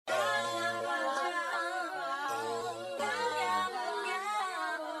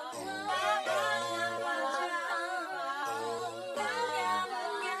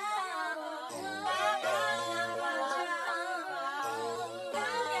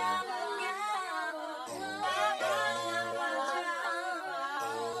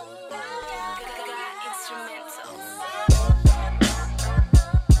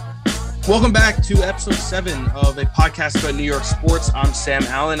Welcome back to episode 7 of a podcast about New York sports. I'm Sam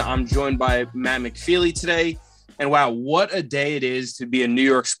Allen. I'm joined by Matt McFeely today. And wow, what a day it is to be a New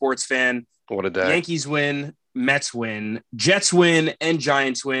York sports fan. What a day. Yankees win, Mets win, Jets win, and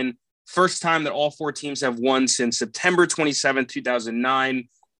Giants win. First time that all 4 teams have won since September 27, 2009,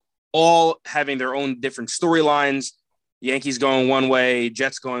 all having their own different storylines. Yankees going one way,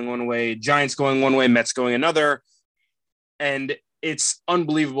 Jets going one way, Giants going one way, Mets going another. And it's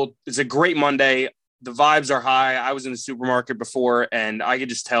unbelievable. It's a great Monday. The vibes are high. I was in the supermarket before, and I could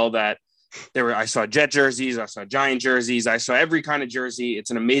just tell that I saw Jet jerseys, I saw Giant jerseys, I saw every kind of jersey.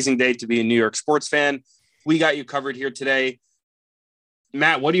 It's an amazing day to be a New York sports fan. We got you covered here today.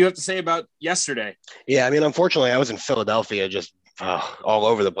 Matt, what do you have to say about yesterday? Yeah, I mean, unfortunately, I was in Philadelphia just all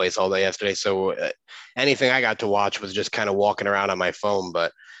over the place all day yesterday. So anything I got to watch was just kind of walking around on my phone.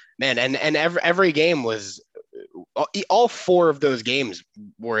 But, man, and every game was – all 4 of those games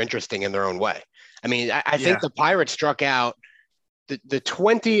were interesting in their own way. I mean, I think the Pirates struck out the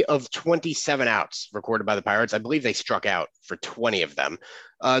 20 of 27 outs recorded by the Pirates. I believe they struck out for 20 of them.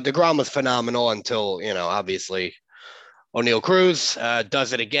 DeGrom was phenomenal until, obviously O'Neal Cruz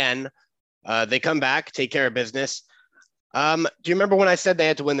does it again. They come back, take care of business. Do you remember when I said they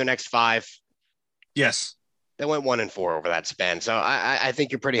had to win their next 5? Yes. They went 1-4 over that span. So I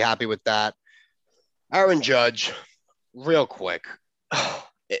think you're pretty happy with that. Aaron Judge, real quick,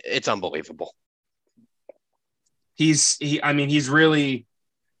 it's unbelievable. He's really,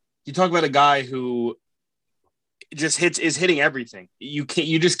 you talk about a guy who just is hitting everything. You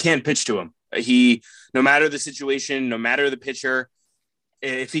just can't pitch to him. No matter the situation, no matter the pitcher,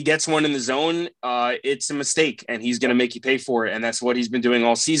 if he gets one in the zone, it's a mistake and he's going to make you pay for it. And that's what he's been doing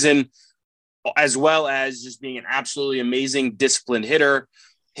all season, as well as just being an absolutely amazing disciplined hitter.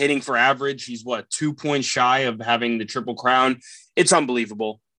 Hitting for average. He's 2 points shy of having the Triple Crown. It's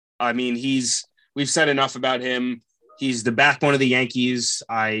unbelievable. I mean, we've said enough about him. He's the backbone of the Yankees.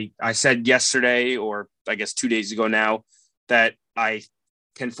 I said yesterday, or I guess 2 days ago now, that I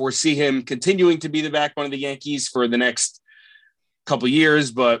can foresee him continuing to be the backbone of the Yankees for the next couple of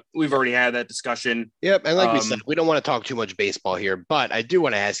years, but we've already had that discussion. Yep. And like we said, we don't want to talk too much baseball here, but I do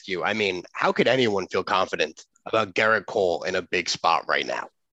want to ask you, I mean, how could anyone feel confident about Gerrit Cole in a big spot right now?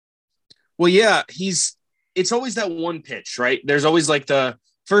 Well, yeah, it's always that one pitch, right? There's always like the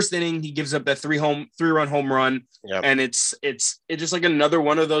first inning, he gives up that 3-run home run. Yep. And it's just like another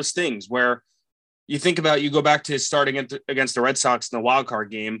one of those things where you think about, you go back to his start against the Red Sox in the wild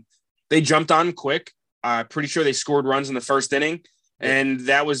card game. They jumped on quick. Pretty sure they scored runs in the first inning, and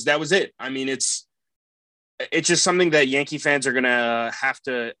that was it. I mean, it's just something that Yankee fans are going to have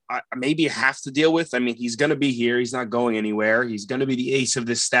to deal with. I mean, he's going to be here. He's not going anywhere. He's going to be the ace of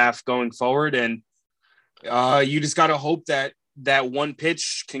this staff going forward. And you just got to hope that one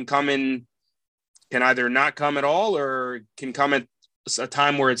pitch can either not come at all or can come at a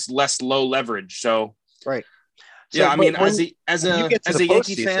time where it's less low leverage. So, right. Yeah. I mean, as a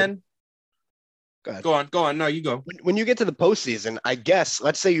Yankee fan, go on. No, you go. When you get to the postseason, I guess,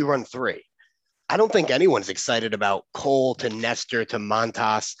 let's say you run 3. I don't think anyone's excited about Cole to Nestor to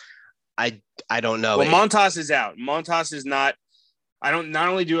Montas. I don't know. Well, Montas is out. Montas is not. Not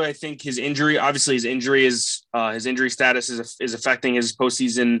only do I think his injury status is affecting his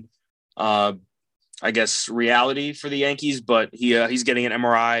postseason, I guess, reality for the Yankees, but he's getting an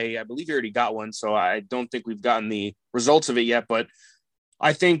MRI. I believe he already got one, so I don't think we've gotten the results of it yet. But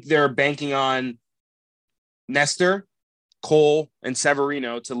I think they're banking on Nestor, Cole, and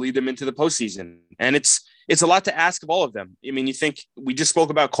Severino to lead them into the postseason. And it's a lot to ask of all of them. I mean, you think we just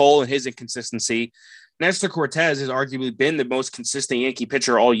spoke about Cole and his inconsistency. Nestor Cortez has arguably been the most consistent Yankee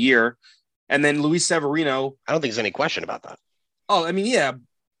pitcher all year. And then Luis Severino. I don't think there's any question about that. Oh, I mean, yeah.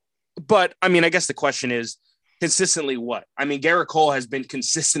 But, I mean, I guess the question is consistently what? I mean, Gerrit Cole has been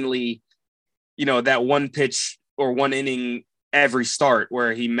consistently, that one pitch or one inning every start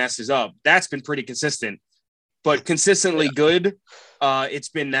where he messes up. That's been pretty consistent. But consistently good, it's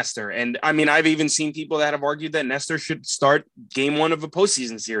been Nestor. And, I mean, I've even seen people that have argued that Nestor should start game 1 of a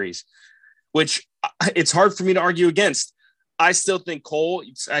postseason series, which it's hard for me to argue against. I still think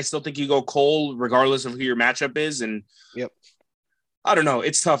you go Cole regardless of who your matchup is. And I don't know.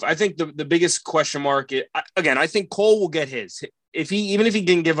 It's tough. I think the biggest question mark, I think Cole will get his. Even if he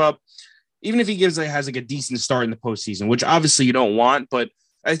has like a decent start in the postseason, which obviously you don't want, but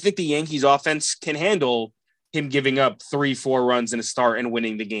I think the Yankees offense can handle him giving up 3-4 runs in a start and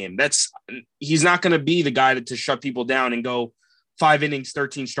winning the game. He's not going to be the guy to shut people down and go 5 innings,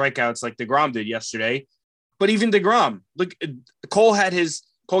 13 strikeouts like DeGrom did yesterday. But even DeGrom, look, Cole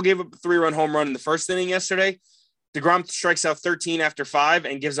gave up a 3-run home run in the first inning yesterday. DeGrom strikes out 13 after 5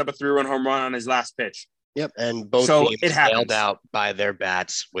 and gives up a 3-run home run on his last pitch. Yep, and both teams bailed out by their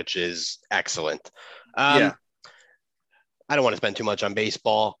bats, which is excellent. Yeah. I don't want to spend too much on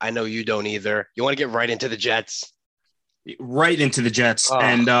baseball. I know you don't either. You want to get right into the Jets? Right into the Jets. Oh,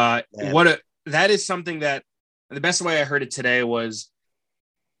 and that is something that the best way I heard it today was,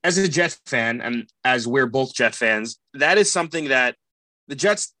 as a Jet fan, and as we're both Jet fans, that is something that the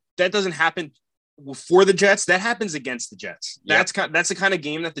Jets, that doesn't happen for the Jets. That happens against the Jets. Yep. That's the kind of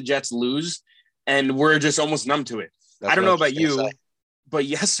game that the Jets lose, and we're just almost numb to it. I don't know about you, but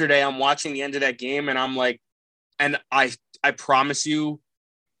yesterday I'm watching the end of that game, and I'm like, and I promise you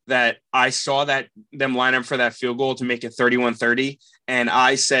that I saw that them line up for that field goal to make it 31-30. And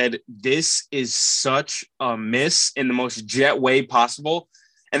I said, this is such a miss in the most Jet way possible.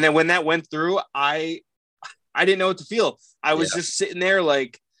 And then when that went through, I didn't know what to feel. I was just sitting there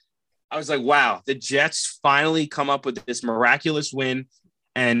like, I was like, wow, the Jets finally come up with this miraculous win.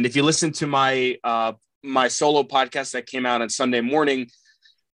 And if you listen to my my solo podcast that came out on Sunday morning,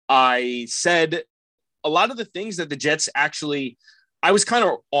 I said a lot of the things that the Jets actually, I was kind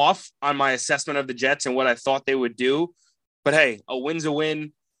of off on my assessment of the Jets and what I thought they would do. But hey, a win's a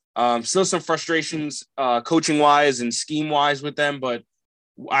win. Still some frustrations coaching wise and scheme wise with them, but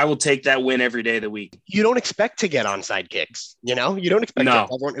I will take that win every day of the week. You don't expect to get onside kicks, you know? You don't expect to.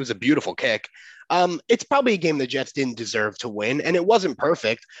 It was a beautiful kick. It's probably a game the Jets didn't deserve to win, and it wasn't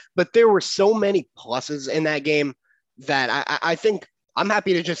perfect, but there were so many pluses in that game that I think I'm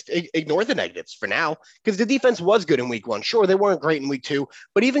happy to just ignore the negatives for now, because the defense was good in week 1. Sure, they weren't great in week 2,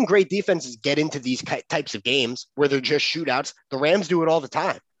 but even great defenses get into these types of games where they're just shootouts. The Rams do it all the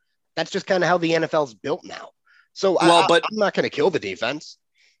time. That's just kind of how the NFL's built now. So I'm not going to kill the defense.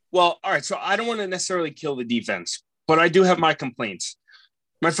 Well, all right. So I don't want to necessarily kill the defense, but I do have my complaints.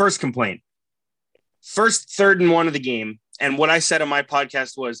 My first complaint, first 3rd and 1 of the game. And what I said on my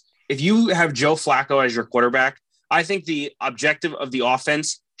podcast was, if you have Joe Flacco as your quarterback, I think the objective of the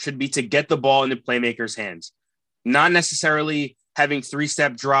offense should be to get the ball in the playmaker's hands, not necessarily having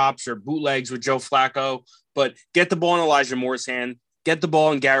 3-step drops or bootlegs with Joe Flacco, but get the ball in Elijah Moore's hand, get the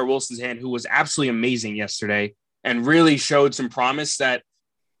ball in Garrett Wilson's hand, who was absolutely amazing yesterday and really showed some promise that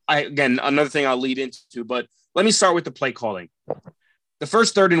again, another thing I'll lead into, but let me start with the play calling. The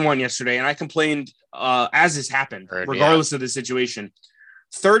first 3rd and 1 yesterday, and I complained as this happened, regardless of the situation.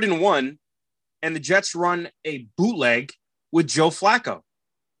 3rd and 1, and the Jets run a bootleg with Joe Flacco.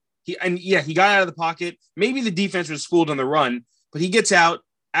 He got out of the pocket. Maybe the defense was fooled on the run, but he gets out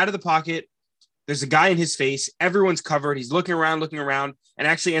of the pocket. There's a guy in his face. Everyone's covered. He's looking around, and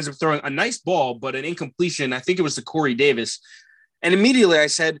actually ends up throwing a nice ball, but an incompletion. I think it was to Corey Davis. And immediately I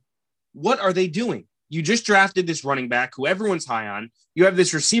said, what are they doing? You just drafted this running back who everyone's high on. You have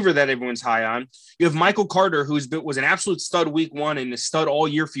this receiver that everyone's high on. You have Michael Carter, was an absolute stud week 1 and a stud all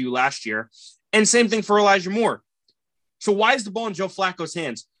year for you last year. And same thing for Elijah Moore. So why is the ball in Joe Flacco's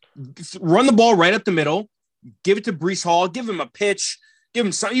hands? Run the ball right up the middle, give it to Breece Hall, give him a pitch, give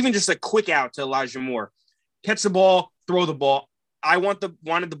him some, even just a quick out to Elijah Moore. Catch the ball, throw the ball. I wanted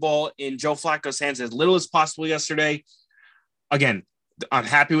the ball in Joe Flacco's hands as little as possible yesterday. Again, I'm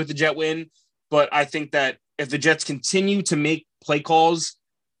happy with the Jet win, but I think that if the Jets continue to make play calls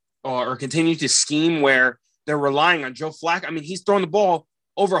or continue to scheme where they're relying on Joe Flacco, I mean, he's thrown the ball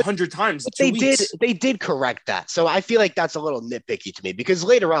over 100 times. They did correct that. So I feel like that's a little nitpicky to me, because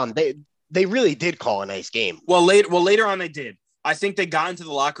later on they really did call a nice game. Well, later on they did. I think they got into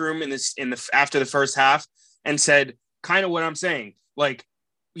the locker room after the first half and said kind of what I'm saying, like,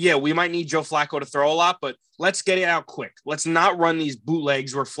 yeah, we might need Joe Flacco to throw a lot, but let's get it out quick. Let's not run these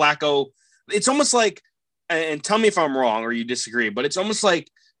bootlegs where Flacco, it's almost like, and tell me if I'm wrong or you disagree, but it's almost like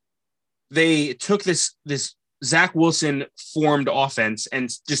they took this Zach Wilson formed offense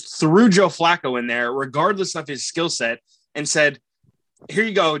and just threw Joe Flacco in there, regardless of his skill set, and said, here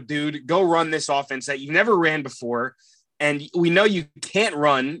you go, dude, go run this offense that you never ran before. And we know you can't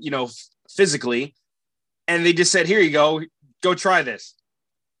run, physically. And they just said, here you go try this.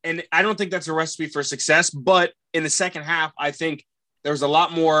 And I don't think that's a recipe for success, but in the second half, I think there was a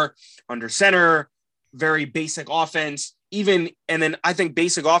lot more under center, very basic offense, and then I think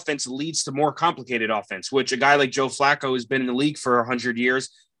basic offense leads to more complicated offense, which a guy like Joe Flacco, who's been in the league for 100 years,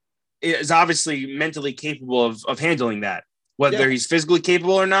 is obviously mentally capable of handling that. Whether he's physically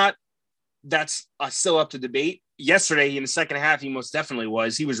capable or not, that's still up to debate. Yesterday, in the second half, he most definitely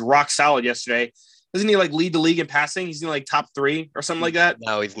was. He was rock solid yesterday. Doesn't he like lead the league in passing? He's in like top 3 or something like that.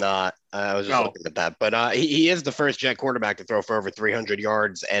 No, he's not. I was just No. looking at that. But he is the first Jet quarterback to throw for over 300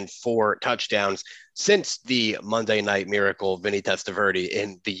 yards and 4 touchdowns since the Monday Night Miracle, Vinny Testaverde,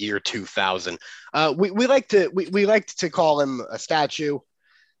 in the year 2000. We like to call him a statue.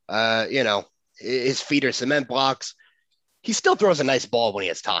 His feet are cement blocks. He still throws a nice ball when he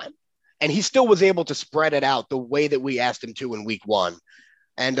has time. And he still was able to spread it out the way that we asked him to in week 1.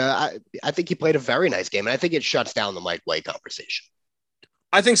 And I think he played a very nice game. And I think it shuts down the Mike White conversation.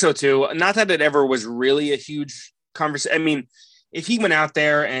 I think so too. Not that it ever was really a huge conversation. I mean, if he went out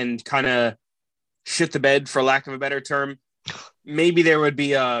there and kind of shit the bed, for lack of a better term, maybe there would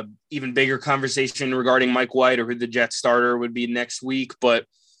be a even bigger conversation regarding Mike White or who the Jets starter would be next week. But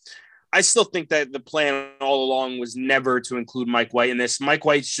I still think that the plan all along was never to include Mike White in this. Mike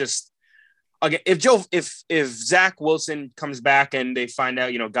White's just, again, if Zach Wilson comes back and they find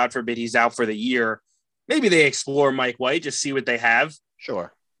out, God forbid he's out for the year, maybe they explore Mike White, just see what they have.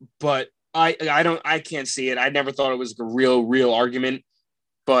 Sure. But I can't see it. I never thought it was a real argument,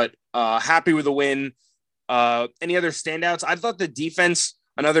 but happy with the win. Any other standouts? I thought the defense,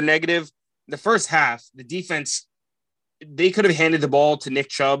 another negative, the first half, the defense, they could have handed the ball to Nick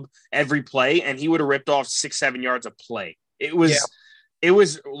Chubb every play and he would have ripped off 6-7 yards a play. It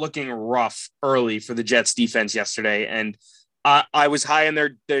was looking rough early for the Jets defense yesterday. And I was high on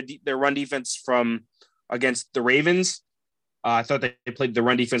their run defense from against the Ravens. I thought the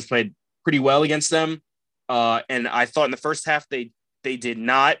run defense played pretty well against them. And I thought in the first half, they did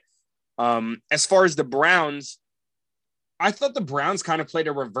not. As far as the Browns, I thought the Browns kind of played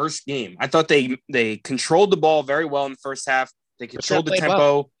a reverse game. I thought they controlled the ball very well in the first half. They controlled the tempo.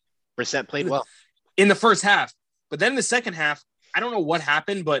 Well. Brissett played well in the first half, but then the second half, I don't know what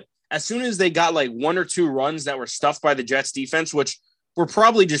happened, but as soon as they got like 1 or 2 runs that were stuffed by the Jets defense, which were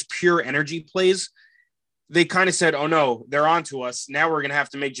probably just pure energy plays, they kind of said, oh no, they're on to us. Now we're going to have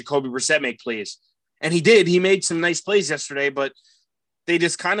to make Jacoby Brissett make plays. And he did. He made some nice plays yesterday, but they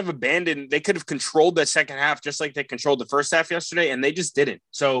just kind of abandoned. They could have controlled the second half just like they controlled the first half yesterday, and they just didn't.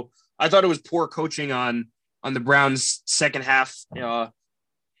 So I thought it was poor coaching on the Browns' second half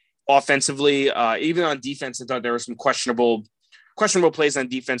offensively. Even on defense, I thought there were some questionable plays on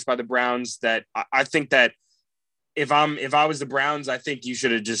defense by the Browns that I think that if I was the Browns, I think you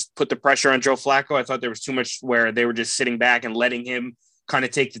should have just put the pressure on Joe Flacco. I thought there was too much where they were just sitting back and letting him kind of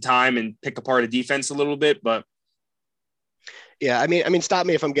take the time and pick apart a defense a little bit. But yeah, I mean, stop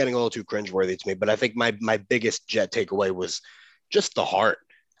me if I'm getting a little too cringeworthy to me, but I think my biggest Jet takeaway was just the heart.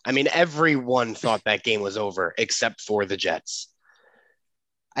 I mean, everyone thought that game was over except for the Jets.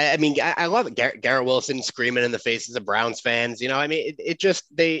 I love it. Garrett Wilson screaming in the faces of Browns fans. It just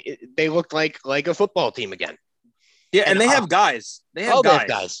they looked like a football team again. Yeah, and they have guys. They have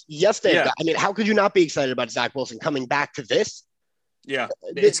guys. Yes, they have guys. I mean, how could you not be excited about Zach Wilson coming back to this? Yeah,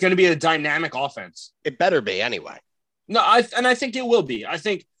 it's going to be a dynamic offense. It better be anyway. No, I think it will be. I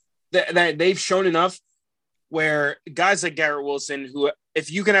think that they've shown enough where guys like Garrett Wilson, who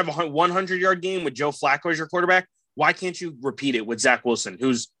if you can have a 100-yard game with Joe Flacco as your quarterback, why can't you repeat it with Zach Wilson,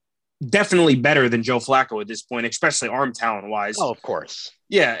 who's definitely better than Joe Flacco at this point, especially arm talent-wise? Oh, of course.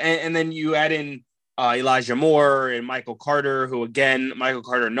 Yeah, and then you add in Elijah Moore and Michael Carter, who, again, Michael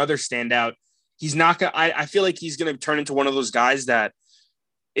Carter, another standout. He's not going to – I feel like he's going to turn into one of those guys that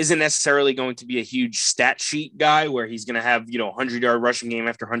isn't necessarily going to be a huge stat sheet guy where he's going to have, 100-yard rushing game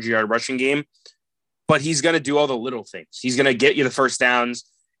after 100-yard rushing game, but he's going to do all the little things. He's going to get you the first downs.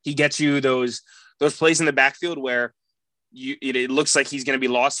 He gets you those plays in the backfield where it looks like he's going to be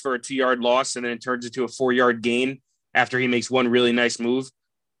lost for a 2-yard loss and then it turns into a 4-yard gain after he makes one really nice move.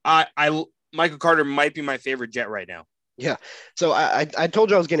 Michael Carter might be my favorite Jet right now. Yeah. So I told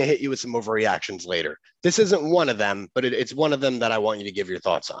you I was going to hit you with some overreactions later. This isn't one of them, but it's one of them that I want you to give your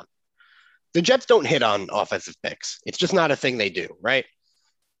thoughts on. The Jets don't hit on offensive picks. It's just not a thing they do, right?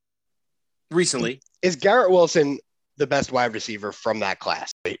 Recently. Is Garrett Wilson the best wide receiver from that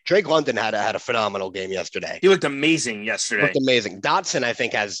class? Drake London had a phenomenal game yesterday. He looked amazing yesterday. Looked amazing. Dotson, I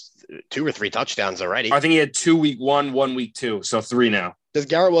think, has 2 or 3 touchdowns already. I think he had 2 week 1, 1 week 2, so 3 now. Does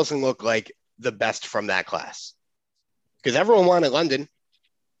Garrett Wilson look like the best from that class? Because everyone wanted London.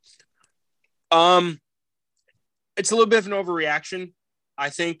 It's a little bit of an overreaction. I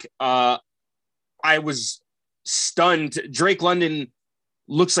think I was stunned. Drake London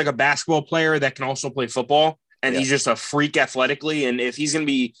looks like a basketball player that can also play football, and he's just a freak athletically. And if he's going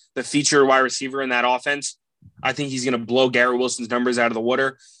to be the feature wide receiver in that offense, I think he's going to blow Garrett Wilson's numbers out of the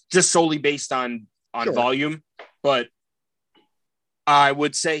water just solely based on volume. But I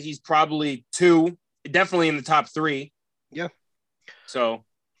would say he's probably 2, definitely in the top 3. Yeah. So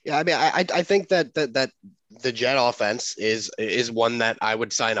Yeah, I mean, I think that the Jet offense is one that I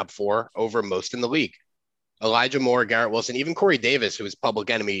would sign up for over most in the league. Elijah Moore, Garrett Wilson, even Corey Davis, who is public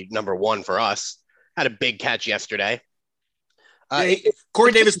enemy number one for us, had a big catch yesterday. Yeah,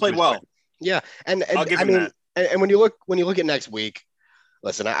 Corey Davis played well. Yeah, and I'll give I him mean, that. and when you look at next week,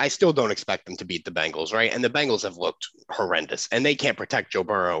 listen, I still don't expect them to beat the Bengals, right? And the Bengals have looked horrendous, and they can't protect Joe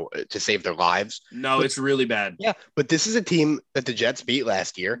Burrow to save their lives. No, But it's really bad. yeah, but this is a team that the Jets beat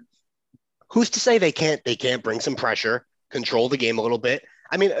last year. Who's to say they can't bring some pressure, control the game a little bit?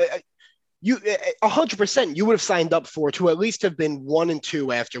 I mean, you 100% you would have signed up for to at least have been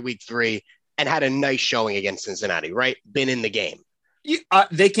 1-2 after week 3 and had a nice showing against Cincinnati, right? Been in the game.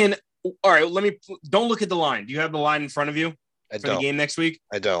 They can. All right, don't look at the line. Do you have the line in front of you for the game next week?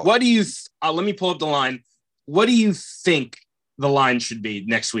 I don't. What do you? Let me pull up the line. What do you think the line should be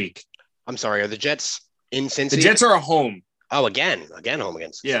next week? I'm sorry. Are the Jets in Cincy? The Jets are at home. Oh, again home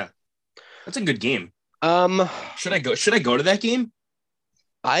against. Yeah, that's a good game. Should Should I go to that game?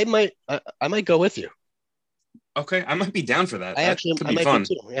 I might go with you. Okay, I might be down for that. I might fun. Be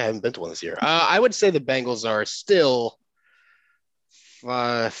too. Yeah, I haven't been to one this year. I would say the Bengals are still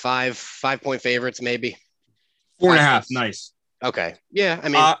 5-point favorites, maybe 4.5. Nice. Okay. Yeah. I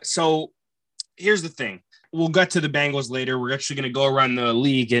mean, so here's the thing. We'll get to the Bengals later. We're actually going to go around the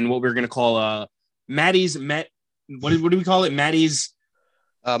league and what we're going to call Maddie's Met. What do we call it? Maddie's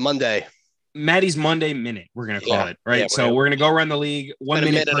Monday Minute. We're going to call it, right? Yeah, we're going to go around the league 1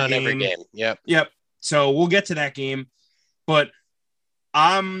 minute per on game. Every game. Yep. So we'll get to that game, but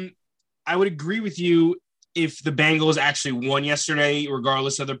I would agree with you if the Bengals actually won yesterday,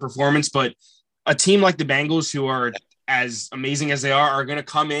 regardless of their performance. But a team like the Bengals, who are as amazing as they are going to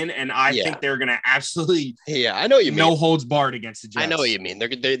come in, and I think they're going to absolutely I know what you mean. No holds barred against the Jets. I know what you mean.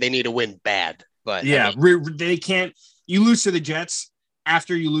 They need to win bad, but yeah, I mean, they can't. You lose to the Jets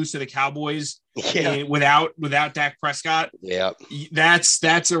after you lose to the Cowboys. Yeah. Without Dak Prescott. Yeah.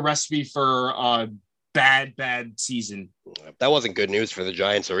 That's a recipe for bad season. That wasn't good news for the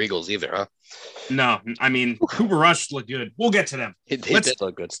Giants or Eagles either, huh? No, I mean, Cooper Rush looked good. We'll get to them. It did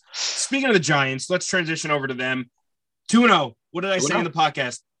look good. Speaking of the Giants, let's transition over to them. 2-0. What did I say in the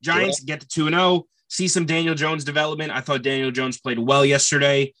podcast? Giants get to 2-0. See some Daniel Jones development. I thought Daniel Jones played well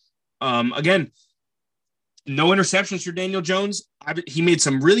yesterday. Again, no interceptions for Daniel Jones. He made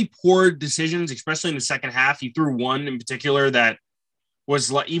some really poor decisions, especially in the second half. He threw one in particular that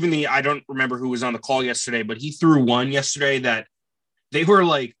was like I don't remember who was on the call yesterday, but he threw one yesterday that they were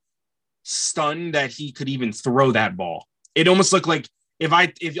like stunned that he could even throw that ball. It almost looked like if I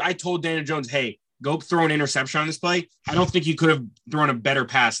told Daniel Jones, hey, go throw an interception on this play, I don't think he could have thrown a better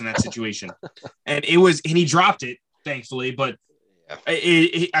pass in that situation. And he dropped it, thankfully. But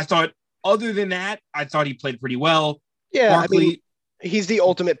I thought, other than that, I thought he played pretty well. Yeah, Barkley, I mean, he's the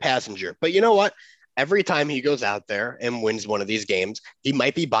ultimate passenger. But you know what? Every time he goes out there and wins one of these games, he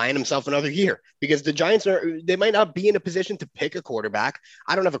might be buying himself another year because the Giants they might not be in a position to pick a quarterback.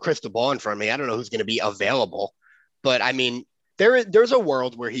 I don't have a crystal ball in front of me. I don't know who's going to be available. But I mean, there's a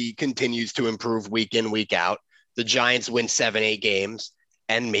world where he continues to improve week in, week out. The Giants win 7-8 games,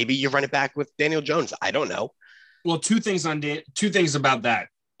 and maybe you run it back with Daniel Jones. I don't know. Well, two things about that.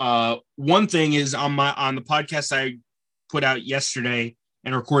 One thing is on the podcast I put out yesterday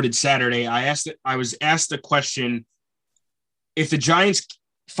and recorded Saturday, I was asked the question, if the Giants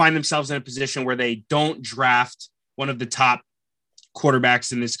find themselves in a position where they don't draft one of the top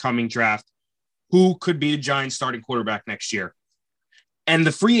quarterbacks in this coming draft, who could be the Giants starting quarterback next year? And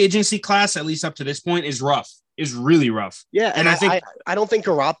the free agency class, at least up to this point, is really rough. Yeah, and I don't think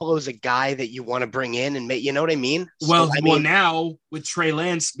Garoppolo is a guy that you want to bring in and make. You know what I mean? Well, now with Trey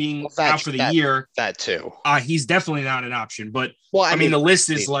Lance being out for the year, that too, he's definitely not an option. But I mean, the list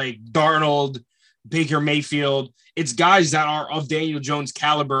is like Darnold, Baker Mayfield. It's guys that are of Daniel Jones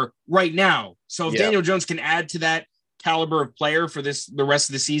caliber right now. So if Daniel Jones can add to that caliber of player for the rest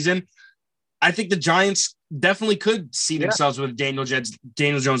of the season, I think the Giants definitely could see themselves with Daniel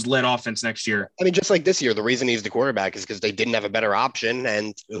Jones led offense next year. I mean, just like this year, the reason he's the quarterback is because they didn't have a better option,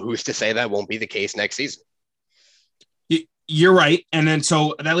 and who's to say that won't be the case next season? You're right. And then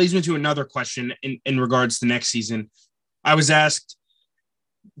so that leads me to another question in regards to next season. I was asked,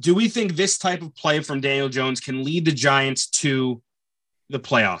 do we think this type of play from Daniel Jones can lead the Giants to the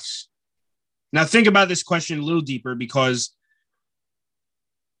playoffs? Now think about this question a little deeper, because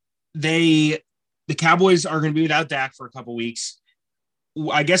the Cowboys are going to be without Dak for a couple weeks.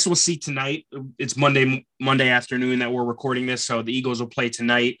 I guess we'll see tonight. It's Monday afternoon that we're recording this, so the Eagles will play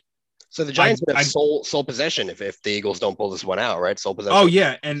tonight. So the Giants have sole possession if the Eagles don't pull this one out, right? Sole possession. Oh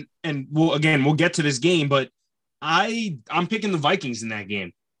yeah, and we'll get to this game, but I'm picking the Vikings in that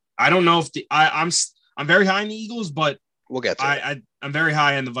game. I don't know if I'm very high on the Eagles, but we'll get to it. I'm very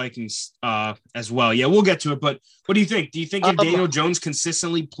high on the Vikings as well. Yeah, we'll get to it. But what do you think? Do you think if Daniel Jones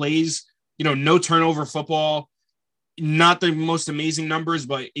consistently plays, no turnover football, not the most amazing numbers,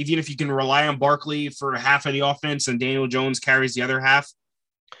 but even if you can rely on Barkley for half of the offense and Daniel Jones carries the other half?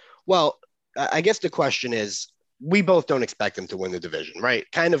 Well, I guess the question is, we both don't expect them to win the division, right?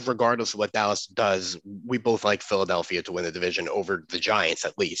 Kind of regardless of what Dallas does, we both like Philadelphia to win the division over the Giants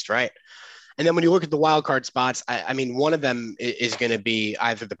at least, right? And then when you look at the wild card spots, I mean, one of them is going to be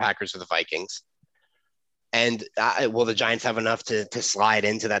either the Packers or the Vikings. And will the Giants have enough to slide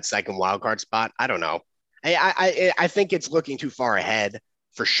into that second wild card spot? I don't know. I think it's looking too far ahead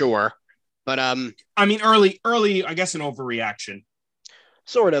for sure. But I mean, early, I guess an overreaction.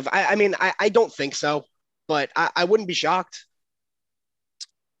 Sort of. I don't think so, but I wouldn't be shocked.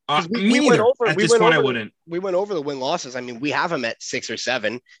 Me neither. At this point, I wouldn't. We went over the win losses. I mean, we have them at 6 or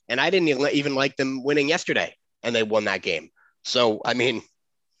 7, and I didn't even like them winning yesterday, and they won that game. So, I mean,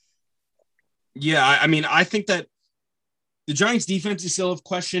 yeah, I think that the Giants' defense is still a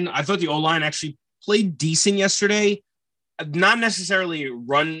question. I thought the O-line actually played decent yesterday, not necessarily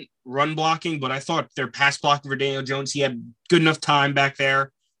run blocking, but I thought their pass blocking for Daniel Jones, he had good enough time back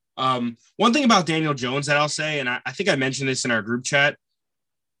there. One thing about Daniel Jones that I'll say, and I think I mentioned this in our group chat.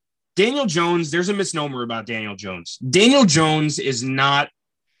 Daniel Jones, there's a misnomer about Daniel Jones. Daniel Jones is not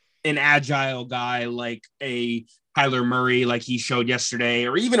an agile guy like a Kyler Murray, like he showed yesterday,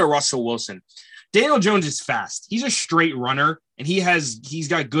 or even a Russell Wilson. Daniel Jones is fast. He's a straight runner, and he's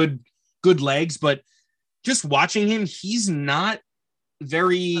got good legs, but just watching him, he's not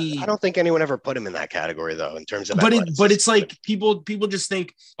very. I don't think anyone ever put him in that category though, in terms of. But it's like people just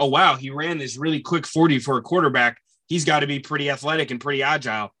think, oh wow, he ran this really quick 40 for a quarterback. He's got to be pretty athletic and pretty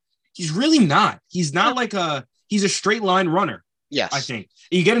agile. He's really not. He's not like he's a straight line runner. Yes. I think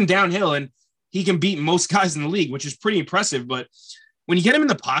you get him downhill and he can beat most guys in the league, which is pretty impressive. But when you get him in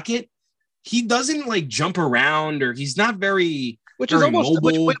the pocket, he doesn't like jump around, or he's not very, which is almost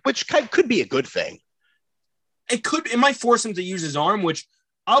mobile. Which could be a good thing. It might force him to use his arm, which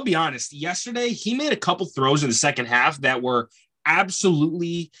I'll be honest, yesterday he made a couple throws in the second half that were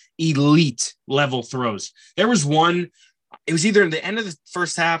absolutely elite level throws. There was one, it was either in the end of the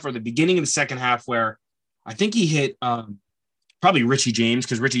first half or the beginning of the second half, where I think he hit probably Richie James,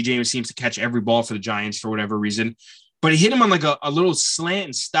 because Richie James seems to catch every ball for the Giants for whatever reason. But he hit him on like a little slant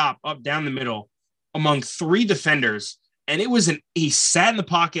and stop up down the middle among 3 defenders. And it was he sat in the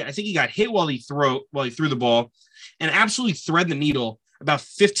pocket. I think he got hit while he threw the ball and absolutely thread the needle about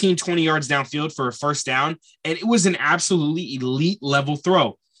 15, 20 yards downfield for a first down. And it was an absolutely elite level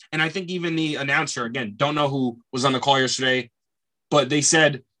throw. And I think even the announcer, again, don't know who was on the call yesterday, but they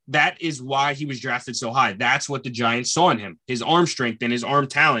said that is why he was drafted so high. That's what the Giants saw in him, his arm strength and his arm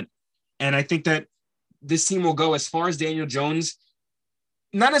talent. And I think that this team will go as far as Daniel Jones,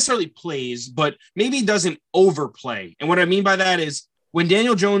 not necessarily plays, but maybe doesn't overplay. And what I mean by that is when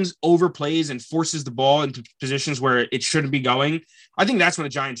Daniel Jones overplays and forces the ball into positions where it shouldn't be going, I think that's when the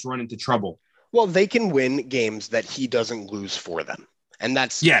Giants run into trouble. Well, they can win games that he doesn't lose for them. And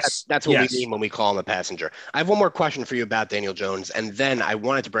that's what we mean when we call him a passenger. I have one more question for you about Daniel Jones, and then I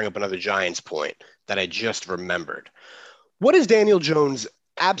wanted to bring up another Giants point that I just remembered. What is Daniel Jones'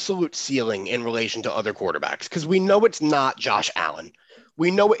 absolute ceiling in relation to other quarterbacks? Because we know it's not Josh Allen. We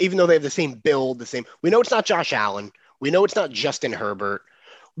know, even though they have the same build, we know it's not Josh Allen. We know it's not Justin Herbert.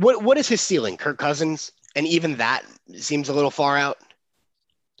 What is his ceiling? Kirk Cousins? And even that seems a little far out.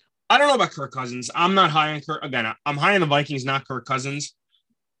 I don't know about Kirk Cousins. I'm not high on Kirk. Again, I'm high on the Vikings, not Kirk Cousins.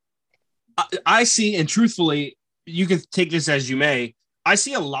 I see, and truthfully, you can take this as you may, I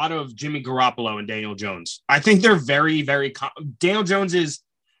see a lot of Jimmy Garoppolo and Daniel Jones. I think they're very, very Daniel Jones is,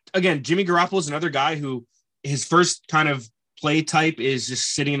 again, Jimmy Garoppolo is another guy who his first kind of play type is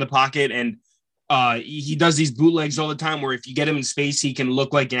just sitting in the pocket, and he does these bootlegs all the time where if you get him in space, he can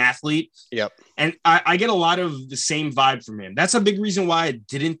look like an athlete. Yep. And I get a lot of the same vibe from him. That's a big reason why I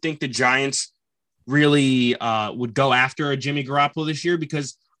didn't think the Giants really would go after a Jimmy Garoppolo this year,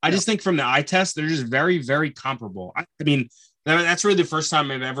 because I just think from the eye test, they're just very, very comparable. I mean, that's really the first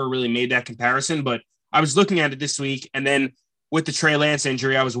time I've ever really made that comparison, but I was looking at it this week, and then with the Trey Lance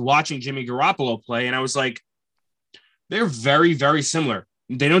injury, I was watching Jimmy Garoppolo play, and I was like, they're very, very similar.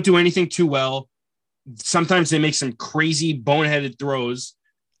 They don't do anything too well. Sometimes they make some crazy boneheaded throws,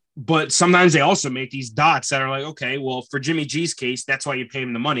 but sometimes they also make these dots that are like, okay, well, for Jimmy G's case, that's why you pay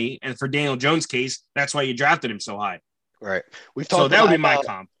him the money. And for Daniel Jones' case, that's why you drafted him so high. Right. So that would be my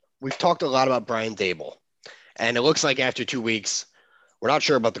comp. We've talked a lot about Brian Daboll, and it looks like after 2 weeks, we're not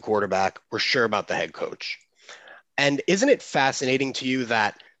sure about the quarterback. We're sure about the head coach. And isn't it fascinating to you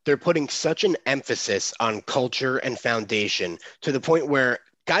that they're putting such an emphasis on culture and foundation to the point where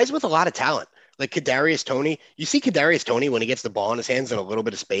guys with a lot of talent, like Kadarius Toney, you see Kadarius Toney when he gets the ball in his hands in a little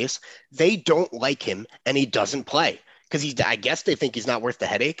bit of space, they don't like him and he doesn't play because I guess they think he's not worth the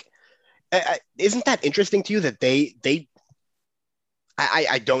headache. Isn't that interesting to you that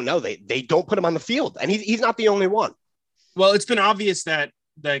I don't know. They don't put him on the field, and he's not the only one. Well, it's been obvious that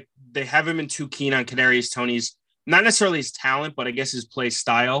they haven't been too keen on Kadarius Toney's, not necessarily his talent, but I guess his play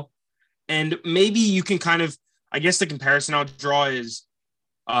style. And maybe you can kind of, I guess the comparison I'll draw is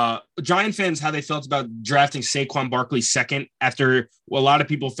Giant fans, how they felt about drafting Saquon Barkley second after a lot of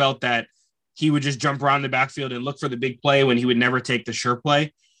people felt that he would just jump around the backfield and look for the big play when he would never take the sure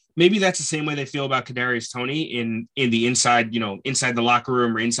play. Maybe that's the same way they feel about Kadarius Toney in the inside, inside the locker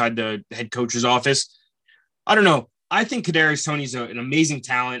room or inside the head coach's office. I don't know. I think Kadarius Toney's an amazing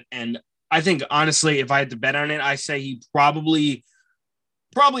talent. And I think, honestly, if I had to bet on it, I say he probably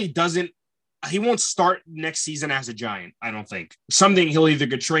doesn't. He won't start next season as a Giant, I don't think. Something he'll either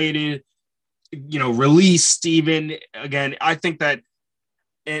get traded, released even. Again, I think that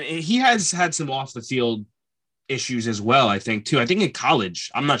 – and he has had some off-the-field issues as well, I think, too. I think in college.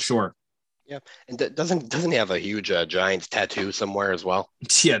 I'm not sure. Yeah. And doesn't he have a huge Giants tattoo somewhere as well?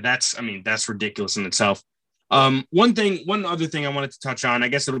 Yeah, that's ridiculous in itself. One other thing I wanted to touch on, I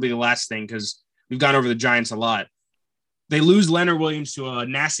guess it'll be the last thing because we've gone over the Giants a lot. They lose Leonard Williams to a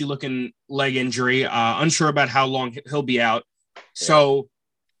nasty looking leg injury. Unsure about how long he'll be out. So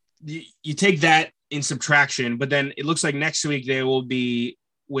you take that in subtraction, but then it looks like next week they will be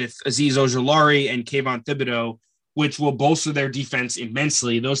with Azeez Ojulari and Kayvon Thibodeau, which will bolster their defense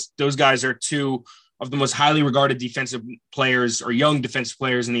immensely. Those guys are two of the most highly regarded defensive players or young defensive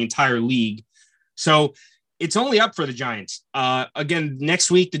players in the entire league. So it's only up for the Giants. Again,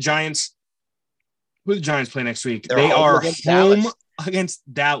 next week, the Giants, who do the Giants play next week? They are home against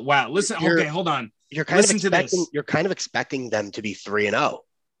Dallas. Wow. Listen, okay, hold on. You're kind of expecting them to be 3-0,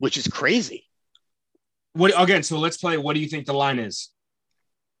 which is crazy. So let's play. What do you think the line is?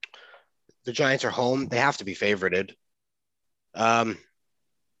 The Giants are home. They have to be favorited. A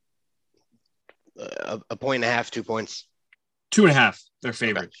point and a half, 2 points. 2.5. They're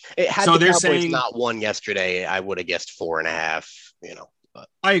favored. Okay. So they're saying not won yesterday. I would have guessed 4.5. But.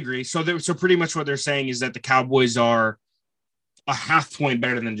 I agree. So pretty much what they're saying is that the Cowboys are a half point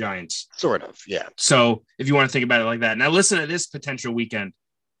better than the Giants. Sort of, yeah. So if you want to think about it like that. Now listen to this potential weekend.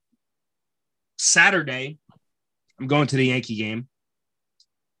 Saturday, I'm going to the Yankee game.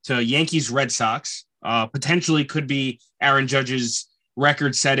 To Yankees Red Sox. Potentially could be Aaron Judge's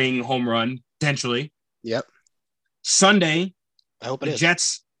record-setting home run. Potentially. Yep. Sunday, I hope the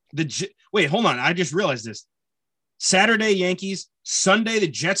Jets. Wait, hold on. I just realized this. Saturday, Yankees. Sunday, the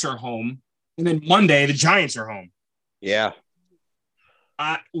Jets are home. And then Monday, the Giants are home. Yeah.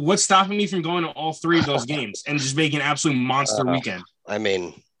 What's stopping me from going to all three of those games and just making an absolute monster weekend? I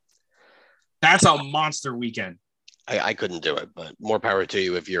mean, that's a monster weekend. I couldn't do it, but more power to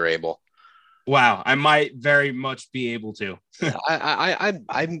you if you're able. Wow, I might very much be able to.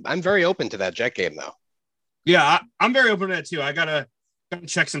 I'm very open to that Jet game, though. Yeah, I'm very open to that too. I gotta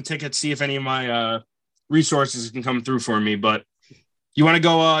check some tickets, see if any of my resources can come through for me. But you want to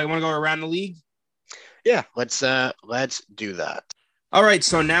go? You want to go around the league? Yeah, let's do that. All right,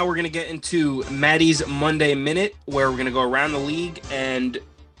 so now we're gonna get into Maddie's Monday Minute, where we're gonna go around the league and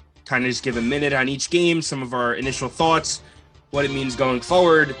kind of just give a minute on each game, some of our initial thoughts, what it means going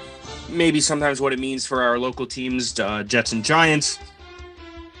forward, maybe sometimes what it means for our local teams, Jets and Giants.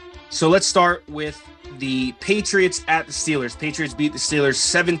 So let's start with the Patriots at the Steelers. Patriots beat the Steelers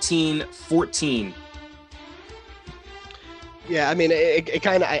 17-14. Yeah, I mean, it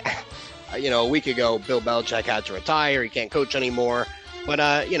kind of, a week ago, Bill Belichick had to retire. He can't coach anymore. But,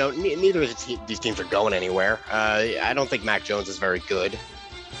 neither of these teams are going anywhere. I don't think Mac Jones is very good.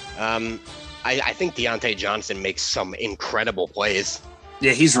 I think Deontay Johnson makes some incredible plays.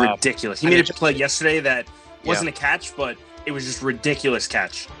 Yeah, he's ridiculous. He made a play yesterday that wasn't a catch, but it was just ridiculous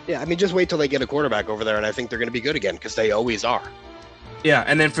catch. Yeah, I mean, just wait till they get a quarterback over there, and I think they're going to be good again because they always are. Yeah,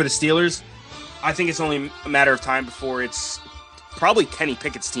 and then for the Steelers, I think it's only a matter of time before it's probably Kenny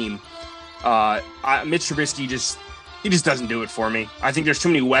Pickett's team. Mitch Trubisky just doesn't do it for me. I think there's too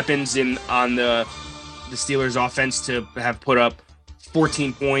many weapons on the Steelers offense to have put up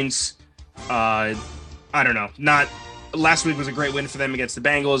 14 points. I don't know. Last week was a great win for them against the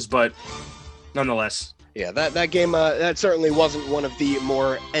Bengals, but nonetheless. Yeah, that game, that certainly wasn't one of the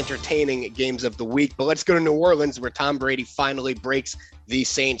more entertaining games of the week. But let's go to New Orleans, where Tom Brady finally breaks the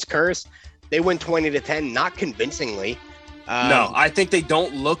Saints' curse. They win 20-10, not convincingly. No, I think they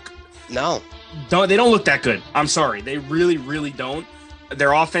don't look. No, they don't look that good. I'm sorry, they really, really don't.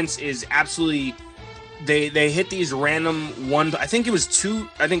 Their offense is absolutely. They hit these random one. I think it was two.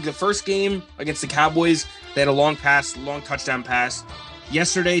 I think the first game against the Cowboys, they had a long touchdown pass.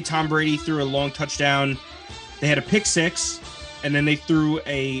 Yesterday, Tom Brady threw a long touchdown. They had a pick six, and then they threw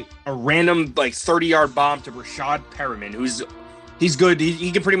a random 30-yard bomb to Brashad Perriman, he's good.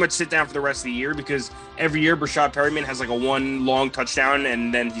 He can pretty much sit down for the rest of the year because every year Brashad Perriman has a one long touchdown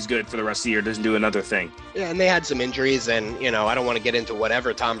and then he's good for the rest of the year. Doesn't do another thing. Yeah, and they had some injuries, and I don't want to get into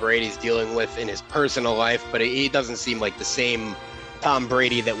whatever Tom Brady's dealing with in his personal life, but he doesn't seem like the same Tom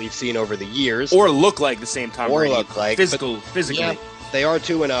Brady that we've seen over the years, or look like the same Tom Brady. Look like physically. Yeah, they are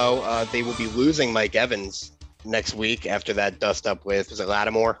 2-0. They will be losing Mike Evans next week after that dust up with, was it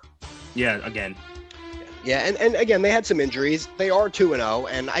Lattimore? Yeah, again. Yeah, and again, they had some injuries. They are 2-0,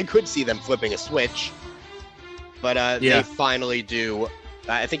 and I could see them flipping a switch. But they finally do.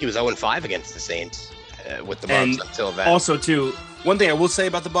 I think he was 0-5 against the Saints with the Bucs until then. Also, too, one thing I will say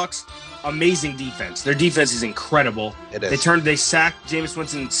about the Bucs, amazing defense. Their defense is incredible. It is. They sacked Jameis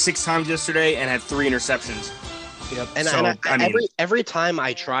Winston 6 times yesterday and had 3 interceptions. Yep. And every time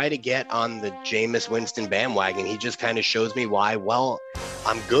I try to get on the Jameis Winston bandwagon, he just kind of shows me why. Well,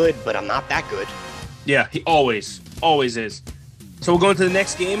 I'm good, but I'm not that good. Yeah, he always is. So we'll go into the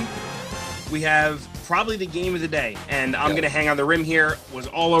next game. We have probably the game of the day, and I'm going to hang on the rim here. Was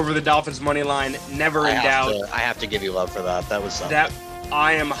all over the Dolphins money line, never in doubt. I have to give you love for that. That was something.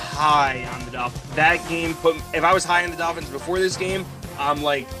 I am high on the Dolphins. That game, if I was high on the Dolphins before this game, I'm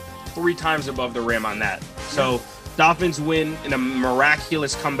 3 times above the rim on that. So Dolphins win in a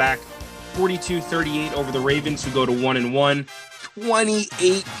miraculous comeback, 42-38 over the Ravens, who go to 1-1.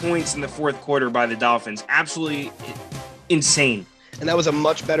 28 points in the fourth quarter by the Dolphins. Absolutely insane. And that was a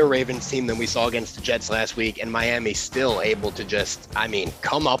much better Ravens team than we saw against the Jets last week, and Miami still able to just,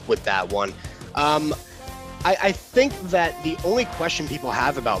 come up with that one. I think that the only question people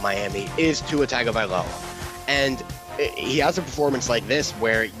have about Miami is Tua Tagovailoa. And he has a performance like this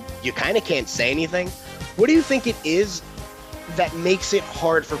where you kind of can't say anything. What do you think it is that makes it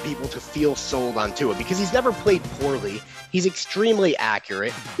hard for people to feel sold on Tua? Because he's never played poorly. He's extremely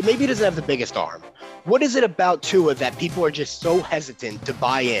accurate. Maybe he doesn't have the biggest arm. What is it about Tua that people are just so hesitant to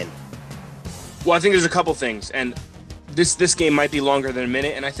buy in? Well, I think there's a couple things. And this game might be longer than a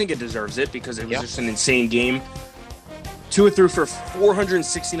minute, and I think it deserves it because it was just an insane game. Tua threw for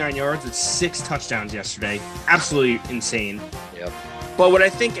 469 yards with 6 touchdowns yesterday. Absolutely insane. Yep. But what I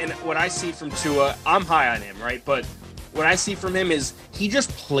think and what I see from Tua, I'm high on him, right? But what I see from him is he just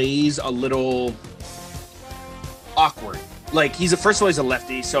plays a little awkward. First of all, he's a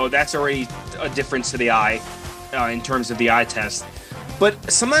lefty, so that's already a difference to the eye in terms of the eye test. But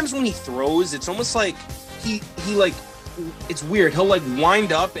sometimes when he throws, it's almost like he it's weird. He'll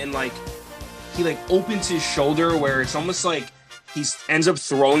wind up and he opens his shoulder where it's almost like he ends up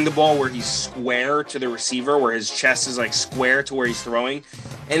throwing the ball where he's square to the receiver, where his chest is square to where he's throwing.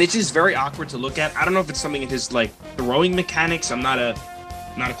 And it's just very awkward to look at. I don't know if it's something in his throwing mechanics. I'm not a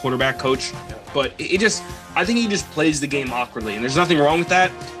quarterback coach, but I think he just plays the game awkwardly, and there's nothing wrong with that.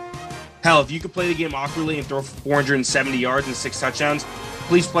 Hell, if you could play the game awkwardly and throw 470 yards and 6 touchdowns,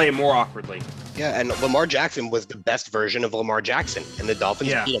 please play it more awkwardly. Yeah, and Lamar Jackson was the best version of Lamar Jackson, and the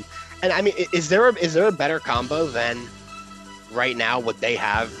Dolphins beat him. And is there a better combo than right now what they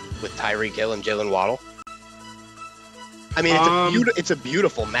have with Tyreek Hill and Jalen Waddle? It's a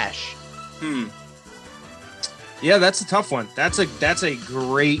beautiful mesh. Yeah, that's a tough one. That's a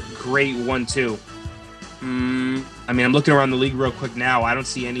great one too. I'm looking around the league real quick now. I don't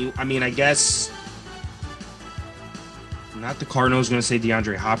see any. I guess not the Cardinals. Going to say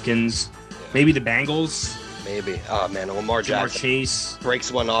DeAndre Hopkins. Maybe the Bengals. Maybe. Oh man, Lamar Jackson Chase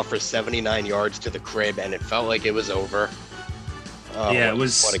breaks one off for 79 yards to the crib, and it felt like it was over. It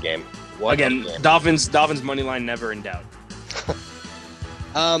was. What a game! Again, Dolphins money line never in doubt.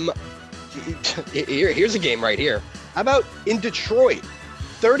 Here's a game right here. How about in Detroit?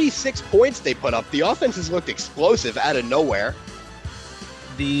 36 points they put up. The offense has looked explosive out of nowhere.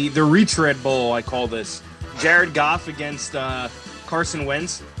 The retread bowl, I call this. Jared Goff against Carson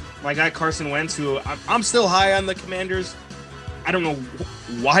Wentz. My guy Carson Wentz, who I'm still high on the Commanders. I don't know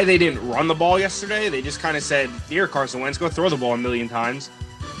why they didn't run the ball yesterday. They just kind of said, here, Carson Wentz, go throw the ball a million times.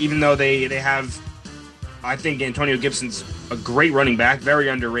 Even though they have, I think Antonio Gibson's a great running back, very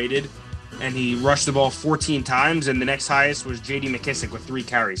underrated. And he rushed the ball 14 times, and the next highest was J.D. McKissick with 3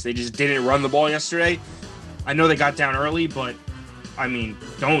 carries. They just didn't run the ball yesterday. I know they got down early, but,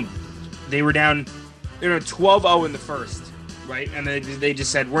 they were down, 12-0 in the first, right? And they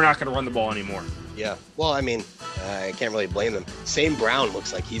just said, we're not going to run the ball anymore. Yeah. Well, I can't really blame them. St. Brown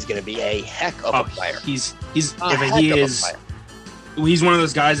looks like he's going to be a heck of a player. He He's one of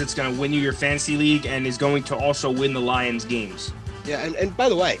those guys that's going to win you your fantasy league and is going to also win the Lions games. Yeah, and by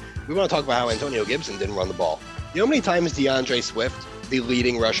the way, we want to talk about how Antonio Gibson didn't run the ball. You know how many times DeAndre Swift, the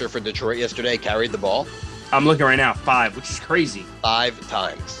leading rusher for Detroit yesterday, carried the ball? I'm looking right now, 5, which is crazy. 5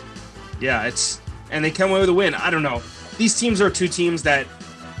 times. Yeah, and they come away with a win. I don't know. These teams are two teams that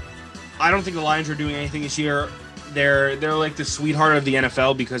I don't think the Lions are doing anything this year. They're like the sweetheart of the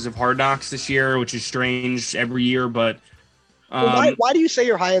NFL because of Hard Knocks this year, which is strange every year, but well, why do you say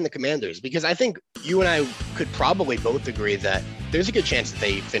you're high on the Commanders? Because I think you and I could probably both agree that there's a good chance that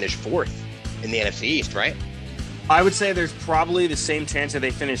they finish 4th in the NFC East, right? I would say there's probably the same chance that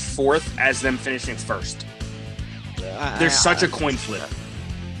they finish 4th as them finishing 1st. There's such a coin flip.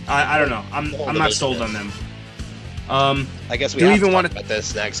 I don't know. I'm not sold on them. I guess we have to talk about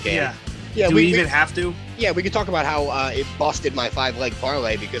this next game. Yeah. Do we even have to? Yeah, we could talk about how it busted my 5-leg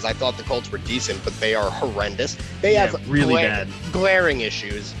parlay because I thought the Colts were decent, but they are horrendous. They have really bad, glaring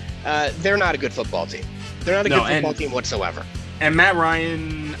issues. They're not a good football team. They're not a good football team whatsoever. And Matt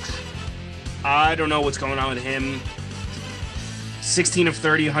Ryan, I don't know what's going on with him. 16 of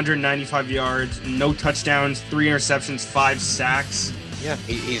 30, 195 yards, no touchdowns, 3 interceptions, 5 sacks. Yeah,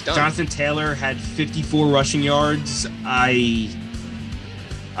 he's done. Jonathan Taylor had 54 rushing yards.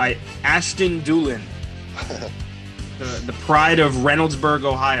 Ashton Doolin, the pride of Reynoldsburg,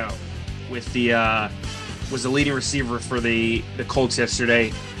 Ohio, was the leading receiver for the Colts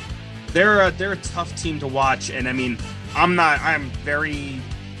yesterday. They're a tough team to watch, and I mean, I'm very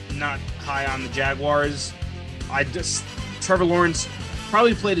not high on the Jaguars. Trevor Lawrence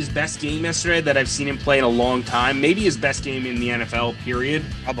probably played his best game yesterday that I've seen him play in a long time. Maybe his best game in the NFL, period.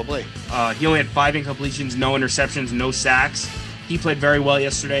 Probably. He only had 5 incompletions, no interceptions, no sacks. He played very well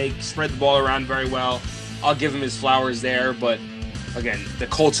yesterday, spread the ball around very well. I'll give him his flowers there, but again, the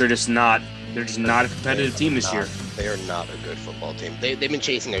Colts are just not a competitive team this year. They are not a good football team. They've been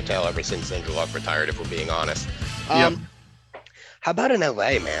chasing their tail ever since Andrew Luck retired, if we're being honest. Yep. How about in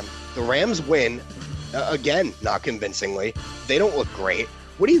LA, man? The Rams win, again, not convincingly. They don't look great.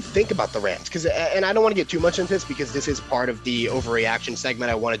 What do you think about the Rams? And I don't want to get too much into this because this is part of the overreaction segment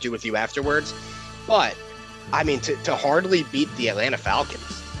I want to do with you afterwards. But I mean, to hardly beat the Atlanta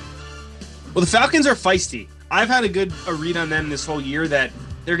Falcons. Well, the Falcons are feisty. I've had a read on them this whole year that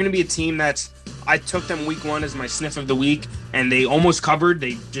they're going to be a team I took them week 1 as my sniff of the week, and they almost covered.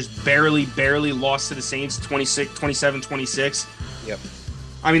 They just barely lost to the Saints 27-26. Yep.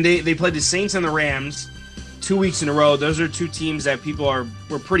 I mean, they played the Saints and the Rams 2 weeks in a row. Those are 2 teams that people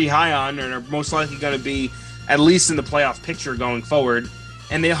were pretty high on and are most likely going to be at least in the playoff picture going forward.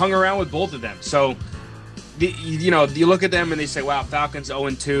 And they hung around with both of them. So, you look at them and they say, wow, Falcons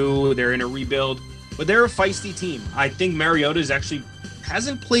 0-2, they're in a rebuild. But they're a feisty team. I think Mariota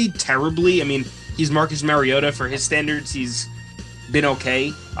hasn't played terribly. I mean, he's Marcus Mariota. For his standards, he's been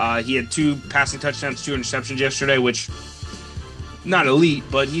okay. He had 2 passing touchdowns, 2 interceptions yesterday, which not elite,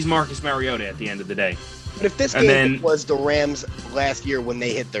 but he's Marcus Mariota at the end of the day. But if this game was the Rams last year when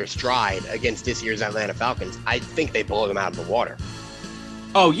they hit their stride against this year's Atlanta Falcons, I think they blow them out of the water.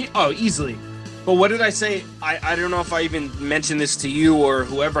 Oh, yeah, easily. But what did I say? I don't know if I even mentioned this to you or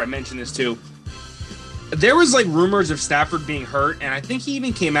whoever I mentioned this to. There was rumors of Stafford being hurt, and I think he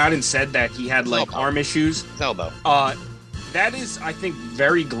even came out and said that he had arm issues. His elbow. That is, I think,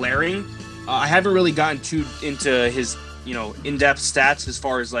 very glaring. I haven't really gotten too into his, in-depth stats as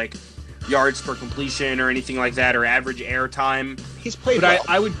far as yards per completion or anything like that, or average air time. He's played well.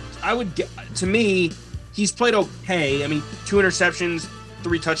 I would to me, he's played okay. I mean, 2 interceptions,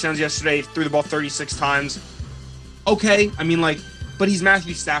 3 touchdowns yesterday, threw the ball 36 times. Okay. I mean, but he's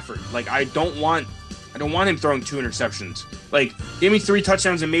Matthew Stafford. I don't want him throwing 2 interceptions. Give me 3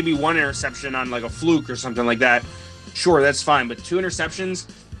 touchdowns and maybe 1 interception on a fluke or something like that. Sure, that's fine. But 2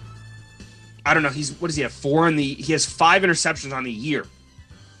 interceptions, I don't know. What does he have? 4 he has 5 interceptions on the year.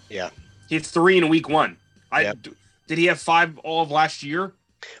 Yeah. He had 3 in week 1. Yep. Did he have 5 all of last year?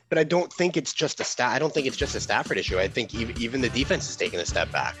 But I don't think it's just a Stafford issue. I think even the defense is taking a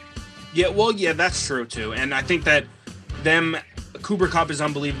step back. Yeah, well, yeah, that's true too. And I think that Cooper Kupp is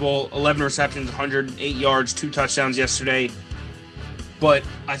unbelievable. 11 receptions, 108 yards, 2 touchdowns yesterday. But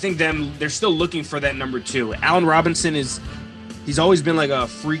I think they're still looking for that number 2. Allen Robinson he's always been a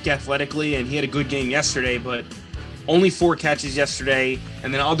freak athletically, and he had a good game yesterday, but only 4 catches yesterday.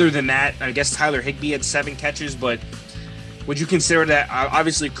 And then other than that, I guess Tyler Higbee had 7 catches, but would you consider that?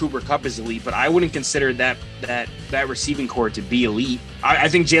 Obviously, Cooper Kupp is elite, but I wouldn't consider that receiving core to be elite. I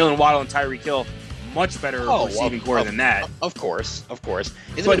think Jalen Waddle and Tyreek Hill much better receiving core than that. Of course.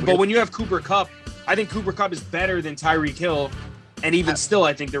 But when you have Cooper Kupp, I think Cooper Kupp is better than Tyreek Hill, and even still,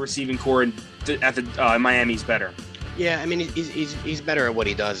 I think the receiving core in Miami is better. Yeah, I mean, he's better at what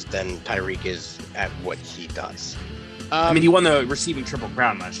he does than Tyreek is at what he does. I mean, he won the receiving Triple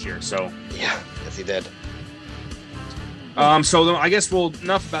Crown last year, so. Yeah, yes, he did. So I guess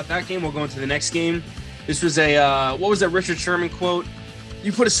enough about that game. We'll go into the next game. This was what was that Richard Sherman quote?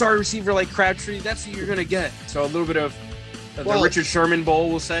 You put a sorry receiver like Crabtree, that's what you're going to get. So a little bit of the Richard Sherman Bowl,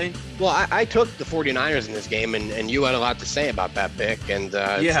 we'll say. Well, I took the 49ers in this game, and you had a lot to say about that pick. And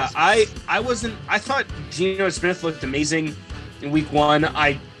yeah, I thought Geno Smith looked amazing in week one.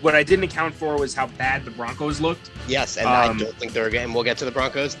 What I didn't account for was how bad the Broncos looked. Yes, and I don't think they're again. We'll get to the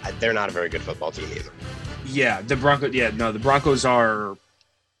Broncos. They're not a very good football team either. Yeah, the Broncos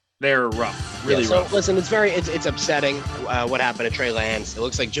they're rough, really rough. Listen, it's upsetting what happened to Trey Lance. It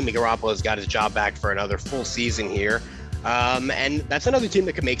looks like Jimmy Garoppolo's got his job back for another full season here. And that's another team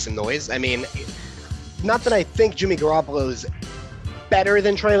that could make some noise. I mean, not that I think Jimmy Garoppolo's better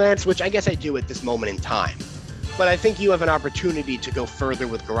than Trey Lance, which I guess I do at this moment in time. But I think you have an opportunity to go further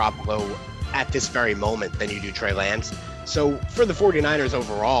with Garoppolo at this very moment than you do Trey Lance. So for the 49ers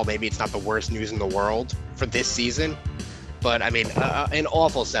overall, maybe it's not the worst news in the world for this season. But, I mean, an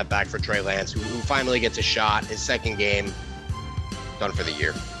awful setback for Trey Lance, who finally gets a shot, his second game, done for the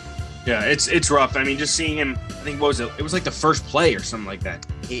year. Yeah, it's rough. I mean, just seeing him, I think, what was it? It was like the first play or something like that.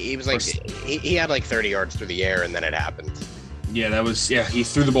 He was like, he had like 30 yards through the air, and then it happened. Yeah, he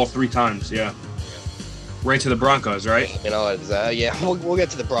threw the ball 3 times, yeah. Right to the Broncos, right? You know, we'll get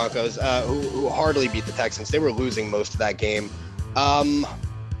to the Broncos, who hardly beat the Texans. They were losing most of that game.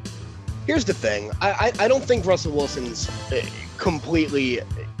 Here's the thing. I don't think Russell Wilson's completely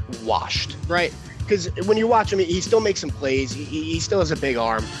washed, right? Because when you watch him, he still makes some plays. He still has a big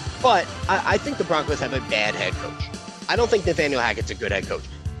arm. But I think the Broncos have a bad head coach. I don't think Nathaniel Hackett's a good head coach.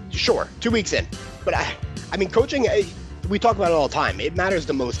 Sure, 2 weeks in. But, I mean, coaching, we talk about it all the time. It matters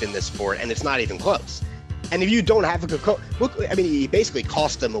the most in this sport, and it's not even close. And if you don't have a good coach, look, I mean, he basically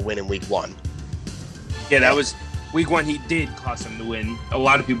cost them a win in week one. Yeah, that was week one. He did cost them the win. A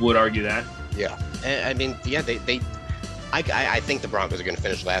lot of people would argue that. Yeah, I mean, yeah, I think the Broncos are going to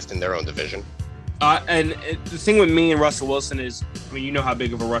finish last in their own division. And the thing with me and Russell Wilson is, I mean, you know how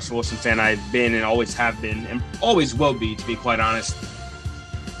big of a Russell Wilson fan I've been and always have been and always will be, to be quite honest.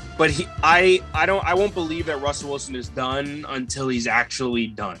 But I won't believe that Russell Wilson is done until he's actually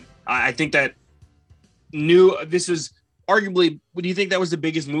done. I think that this was arguably, do you think that was the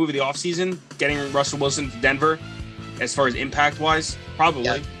biggest move of the offseason, getting Russell Wilson to Denver as far as impact-wise?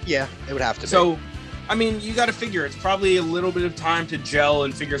 Probably. Yeah, it would have to be. So, I mean, you got to figure it's probably a little bit of time to gel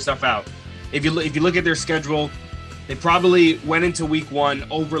and figure stuff out. If you look at their schedule, they probably went into week one,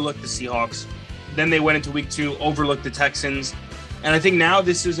 overlooked the Seahawks. Then they went into week two, overlooked the Texans. And I think now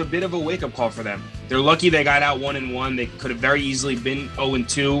this is a bit of a wake-up call for them. They're lucky they got out 1-1. They could have very easily been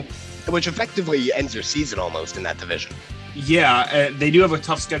 0-2. Which effectively ends their season almost in that division. Yeah, they do have a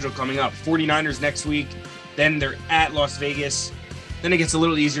tough schedule coming up. 49ers next week. Then they're at Las Vegas. Then it gets a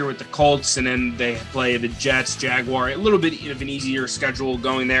little easier with the Colts. And then they play the Jets, Jaguar. A little bit of an easier schedule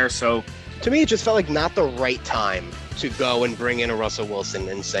going there. So to me, it just felt like not the right time to go and bring in a Russell Wilson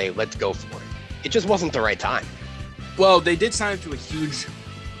and say, let's go for it. It just wasn't the right time. Well, they did sign him to a huge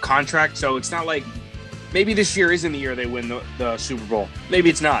contract. So it's not like maybe this year isn't the year they win the Super Bowl. Maybe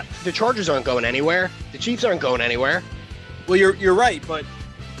it's not. The Chargers aren't going anywhere. The Chiefs aren't going anywhere. Well, you're right, but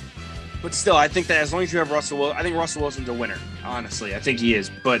still, I think that as long as you have Russell Wilson, I think Russell Wilson's a winner. Honestly, I think he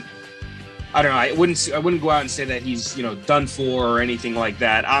is. But I don't know. I wouldn't go out and say that he's done for or anything like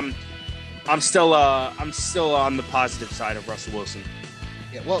that. I'm still on the positive side of Russell Wilson.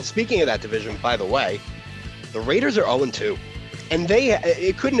 Yeah. Well, speaking of that division, by the way, the Raiders are 0-2. And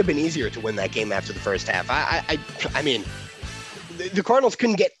it couldn't have been easier to win that game after the first half. I mean, the Cardinals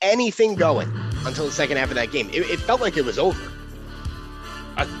couldn't get anything going until the second half of that game. It felt like it was over.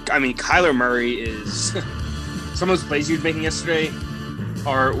 I mean, Kyler Murray is some of those plays he was making yesterday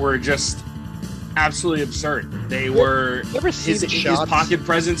were just absolutely absurd. They were. You ever see his pocket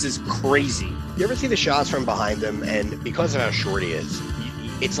presence is crazy. You ever see the shots from behind him, and because of how short he is,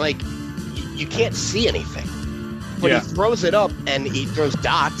 it's like you can't see anything. But he throws it up, and he throws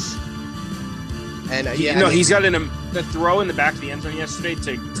dots. And he's got the throw in the back of the end zone yesterday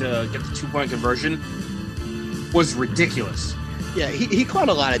to get the 2-point conversion was ridiculous. Yeah, he caught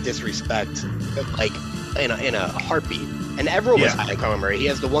a lot of disrespect, like in a heartbeat. And everyone was high on Kyler Murray. He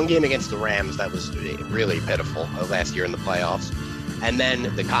has the one game against the Rams that was really pitiful last year in the playoffs, and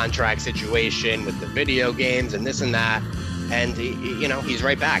then the contract situation with the video games and this and that. And he's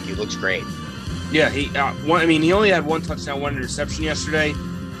right back. He looks great. Yeah, he only had 1 touchdown, 1 interception yesterday.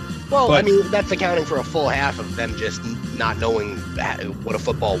 Well, but, I mean, that's accounting for a full half of them just not knowing what a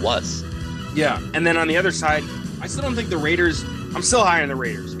football was. Yeah, and then on the other side, I still don't think the Raiders. I'm still higher on the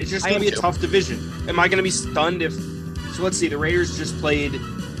Raiders. It's just going to be a tough division. Am I going to be stunned if? So let's see. The Raiders just played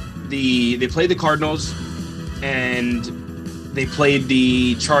they played the Cardinals, and they played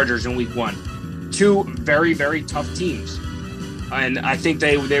the Chargers in Week 1. Two very, very tough teams, and I think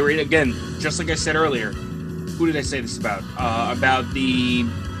they were, again, just like I said earlier. Who did I say this about? About the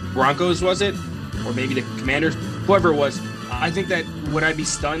Broncos, was it? Or maybe the Commanders? Whoever it was. I think that would I be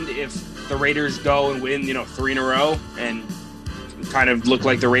stunned if the Raiders go and win, 3 in a row and kind of look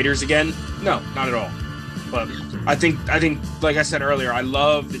like the Raiders again? No, not at all. But I think, like I said earlier, I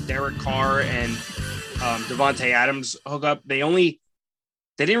love the Derek Carr and Devontae Adams hookup. They only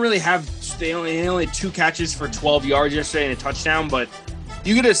had 2 catches for 12 yards yesterday and a touchdown, but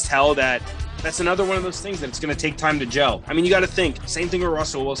you could just tell that that's another one of those things that it's going to take time to gel. I mean, you got to think, same thing with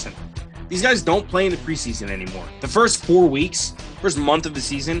Russell Wilson. These guys don't play in the preseason anymore. The first 4 weeks, first month of the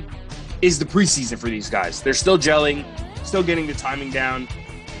season is the preseason for these guys. They're still gelling, still getting the timing down.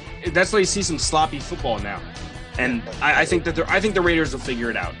 That's why you see some sloppy football now. And I think the Raiders will figure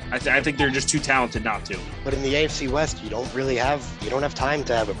it out. I think they're just too talented not to. But in the AFC West, you don't have time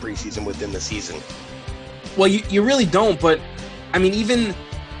to have a preseason within the season. Well, you really don't. But I mean,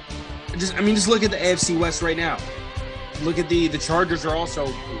 just look at the AFC West right now. Look at the Chargers are also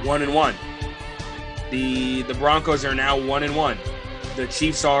 1-1. The Broncos are now 1-1. The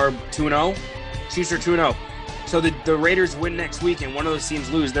Chiefs are 2-0. Chiefs are 2-0. So the Raiders win next week and one of those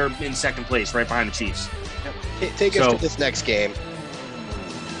teams lose, they're in second place right behind the Chiefs. Take us to this next game.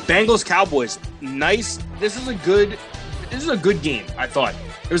 Bengals Cowboys. Nice. This is a good game, I thought.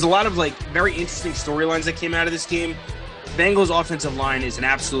 There was a lot of very interesting storylines that came out of this game. Bengals offensive line is an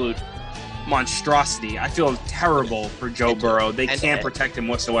absolute monstrosity. I feel terrible for Joe Burrow. They can't protect him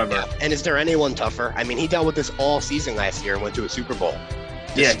whatsoever. Yeah. And is there anyone tougher? I mean, he dealt with this all season last year and went to a Super Bowl.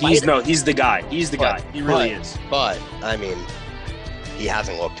 He's the guy. He's the guy. He really is. But I mean, he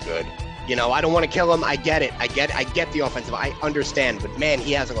hasn't looked good. I don't want to kill him. I get it. I get the offensive. I understand, but man,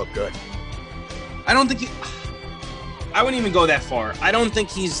 he hasn't looked good. I wouldn't even go that far. I don't think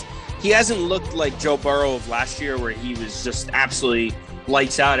he hasn't looked like Joe Burrow of last year, where he was just absolutely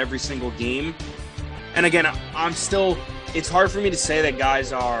lights out every single game. And again, it's hard for me to say that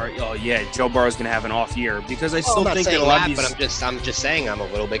guys are, Joe Burrow's going to have an off year, because I still think that a lot of these. But I'm just saying I'm a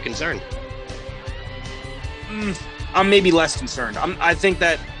little bit concerned. I'm maybe less concerned. I think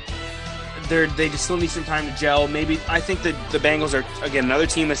that they just still need some time to gel. Maybe I think that the Bengals are, again, another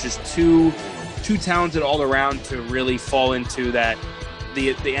team that's just too talented all around to really fall into that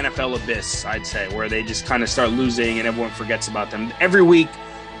the NFL abyss, I'd say, where they just kind of start losing and everyone forgets about them every week.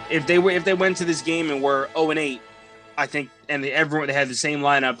 If they went to this game and were 0-8, I think, and they had the same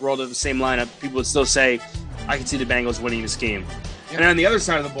lineup, rolled out the same lineup, people would still say, I can see the Bengals winning this game. Yeah. And on the other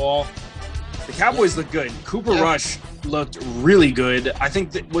side of the ball, the Cowboys look good. Cooper Rush looked really good. I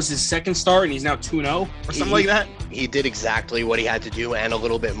think that was his second start, and he's now 2-0 or something like that. He did exactly what he had to do and a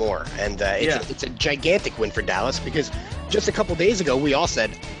little bit more. And it's a gigantic win for Dallas, because just a couple days ago, we all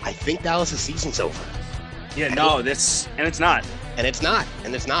said, I think Dallas' season's over. Yeah, and it's not. And it's not.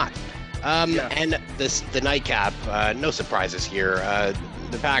 And the nightcap, no surprises here.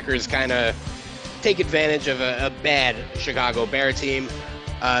 The Packers kind of take advantage of a bad Chicago Bear team.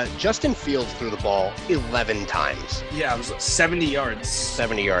 Justin Fields threw the ball 11 times. Yeah, it was 70 yards.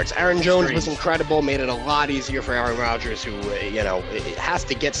 70 yards. Aaron Jones was incredible, made it a lot easier for Aaron Rodgers, who, it has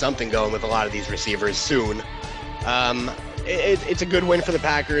to get something going with a lot of these receivers soon. It's a good win for the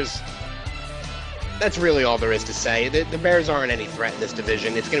Packers. That's really all there is to say. The Bears aren't any threat in this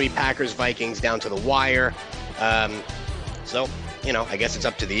division. It's going to be Packers-Vikings down to the wire. So, I guess it's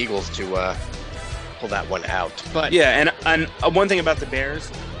up to the Eagles to pull that one out. But yeah, and one thing about the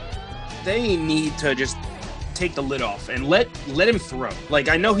Bears, they need to just take the lid off and let him throw.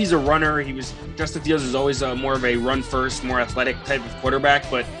 I know he's a runner. Justin Fields is always more of a run first, more athletic type of quarterback,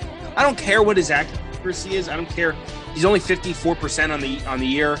 but I don't care what his accuracy is. I don't care. He's only 54% on the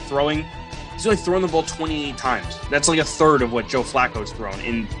year throwing. He's only thrown the ball 28 times. That's like a third of what Joe Flacco's thrown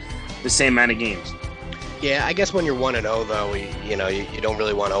in the same amount of games. Yeah, I guess when you're 1-0, though, you don't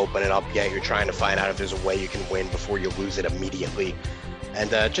really want to open it up yet. You're trying to find out if there's a way you can win before you lose it immediately. And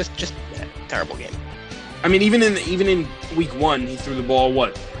just terrible game. I mean, even in week 1, he threw the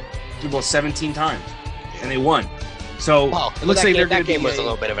ball 17 times, and they won. So it looks like that game was a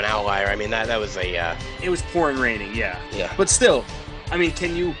little bit of an outlier. I mean, that was a. It was pouring raining, yeah. Yeah. But still, I mean,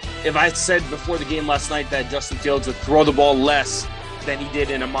 if I said before the game last night that Justin Fields would throw the ball less than he did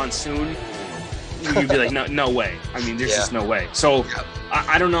in a monsoon, you'd be like, no way. I mean, there's just no way. So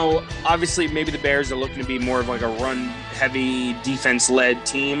I don't know. Obviously, maybe the Bears are looking to be more of like a run-heavy, defense-led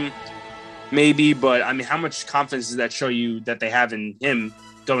team. maybe, but I mean, how much confidence does that show you that they have in him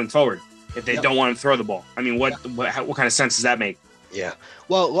going forward if they don't want him to throw the ball? I mean, what kind of sense does that make? Yeah.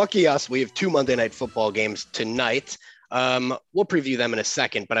 Well, lucky us, we have 2 Monday Night Football games tonight. We'll preview them in a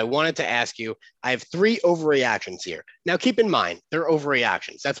second, but I wanted to ask you, I have 3 overreactions here. Now, keep in mind, they're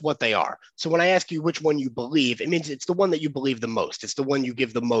overreactions. That's what they are. So when I ask you which one you believe, it means it's the one that you believe the most. It's the one you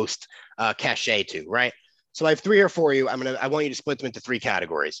give the most cachet to, right? So I have 3 here for you. I want you to split them into 3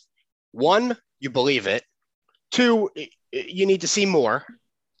 categories. 1, you believe it. 2, you need to see more.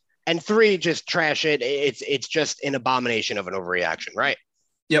 And 3, just trash it. It's just an abomination of an overreaction, right?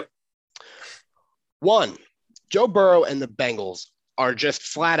 Yep. 1, Joe Burrow and the Bengals are just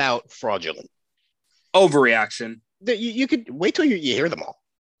flat out fraudulent. Overreaction. You could wait till you hear them all.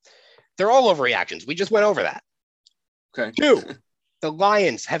 They're all overreactions. We just went over that. Okay. 2, the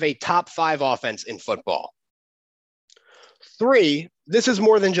Lions have a top 5 offense in football. 3, this is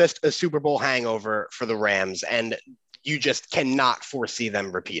more than just a Super Bowl hangover for the Rams, and you just cannot foresee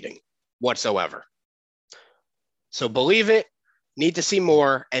them repeating whatsoever. So believe it, need to see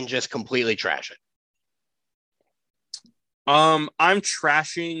more, and just completely trash it. I'm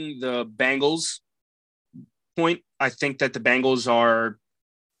trashing the Bengals point. I think that the Bengals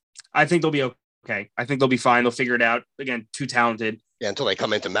I think they'll be okay. I think they'll be fine. They'll figure it out. Again, too talented. Yeah, until they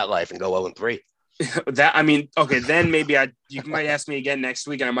come into MetLife and go 0-3. Then maybe you might ask me again next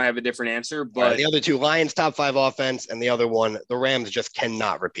week and I might have a different answer. But right, the other 2, Lions top 5 offense, and the other one, the Rams just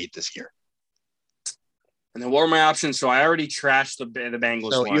cannot repeat this year. And then what are my options? So I already trashed the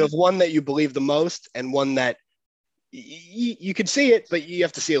Bengals. So one. you have one that you believe the most, and one that you could see it, but you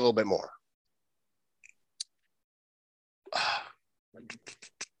have to see a little bit more.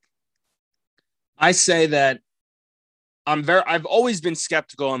 I say that I've always been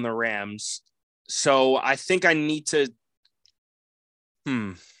skeptical on the Rams. So I think I need to.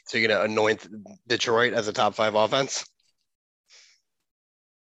 So you're going to anoint Detroit as a top 5 offense?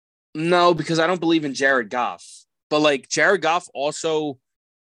 No, because I don't believe in Jared Goff. But Jared Goff also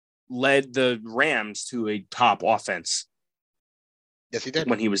led the Rams to a top offense. Yes, he did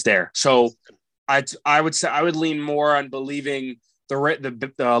when he was there. So I would say I would lean more on believing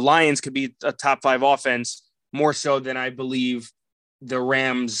the Lions could be a top 5 offense more so than I believe the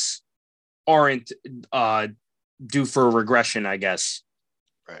Rams aren't due for regression, I guess.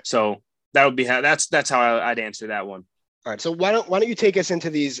 Right. So that would be that's how I'd answer that one. All right. So why don't you take us into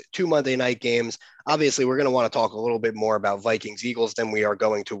these 2 Monday night games? Obviously, we're going to want to talk a little bit more about Vikings Eagles than we are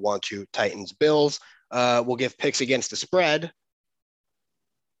going to want to Titans Bills. We'll give picks against the spread.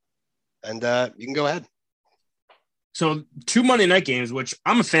 And you can go ahead. So 2 Monday night games, which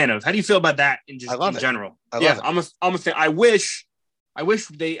I'm a fan of. How do you feel about that in general? I love it. I'm a fan. I wish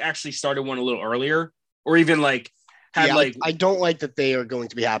they actually started one a little earlier, or even I don't like that they are going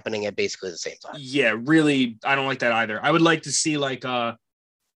to be happening at basically the same time. Yeah, really, I don't like that either. I would like to see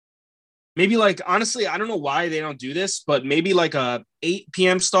maybe honestly, I don't know why they don't do this, but maybe a 8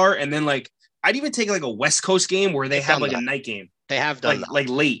 p.m. start, and then I'd even take a West Coast game where they have a night game. They have done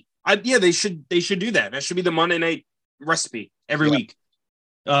late. They should do that. That should be the Monday night recipe every week.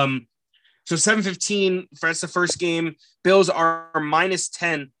 So 7:15, that's the first game. Bills are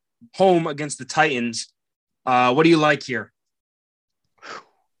 -10 home against the Titans. What do you like here?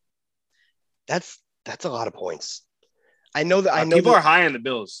 That's a lot of points. I know people are high on the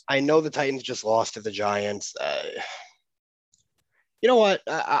Bills. I know the Titans just lost to the Giants. You know what?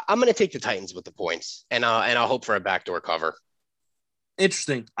 I'm going to take the Titans with the points, and I'll hope for a backdoor cover.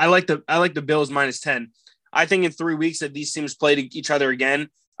 Interesting. I like the Bills -10. I think in 3 weeks that these teams play each other again,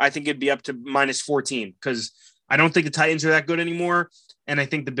 I think it'd be up to -14 because I don't think the Titans are that good anymore, and I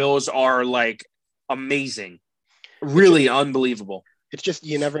think the Bills are amazing, really unbelievable. It's just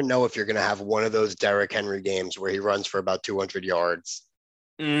you never know if you're going to have one of those Derrick Henry games where he runs for about 200 yards.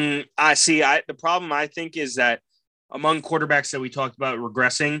 I see. The problem I think is that among quarterbacks that we talked about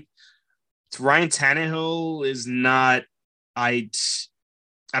regressing, Ryan Tannehill is not. I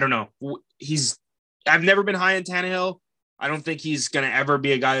don't know. I've never been high on Tannehill. I don't think he's going to ever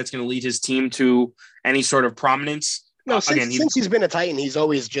be a guy that's going to lead his team to any sort of prominence. No, since he's been a Titan, he's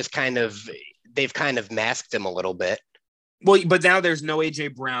always just they've kind of masked him a little bit. Well, but now there's no A.J.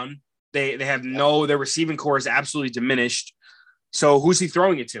 Brown. They have their receiving core is absolutely diminished. So who's he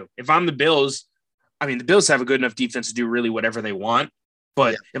throwing it to? If I'm the Bills, the Bills have a good enough defense to do really whatever they want.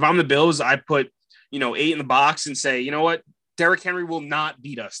 But if I'm the Bills, I put, 8 in the box and say, you know what? Derrick Henry will not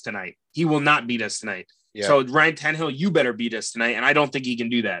beat us tonight. He will not beat us tonight. Yeah. So Ryan Tannehill, you better beat us tonight. And I don't think he can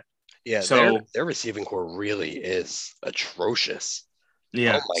do that. Yeah. So their receiving core really is atrocious.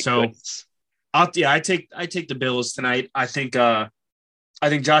 Yeah. Oh my goodness. I take the Bills tonight. I think I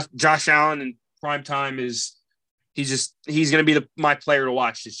think Josh Allen in prime time he's going to be my player to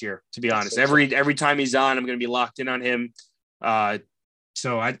watch this year, to be honest. Every time he's on, I'm going to be locked in on him.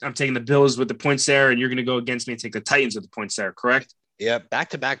 So I'm taking the Bills with the points there, and you're going to go against me and take the Titans with the points there, correct? Yeah,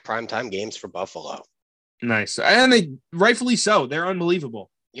 back-to-back primetime games for Buffalo. Nice. And they rightfully so. They're unbelievable.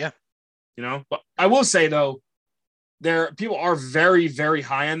 Yeah. But I will say, though, people are very, very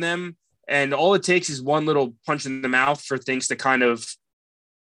high on them, and all it takes is one little punch in the mouth for things to kind of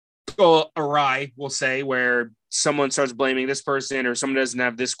go awry, we'll say, where someone starts blaming this person or someone doesn't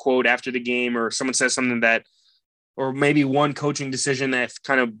have this quote after the game or someone says something that, or maybe one coaching decision that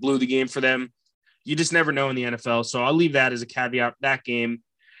kind of blew the game for them. You just never know in the NFL. So I'll leave that as a caveat, that game.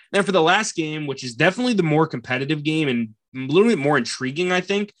 Then for the last game, which is definitely the more competitive game and a little bit more intriguing, I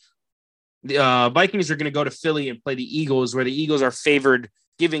think, the Vikings are going to go to Philly and play the Eagles, where the Eagles are favored,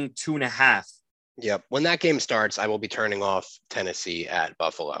 giving 2.5. Yep. When that game starts, I will be turning off Tennessee at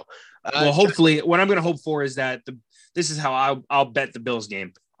Buffalo. Well, hopefully, what I'm going to hope for is that this is how I'll bet the Bills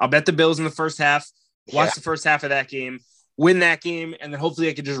game. I'll bet the Bills in the first half, watch the first half of that game, win that game, and then hopefully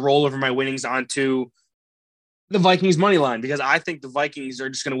I can just roll over my winnings onto the Vikings money line, because I think the Vikings are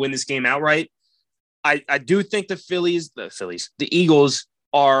just going to win this game outright. I do think the Eagles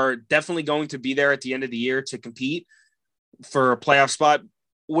are definitely going to be there at the end of the year to compete for a playoff spot.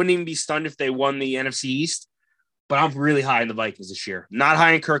 Wouldn't even be stunned if they won the NFC East, but I'm really high in the Vikings this year. Not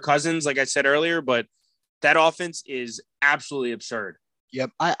high in Kirk Cousins, like I said earlier, but that offense is absolutely absurd.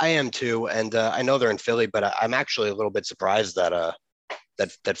 Yep, I am too, and I know they're in Philly, but I'm actually a little bit surprised that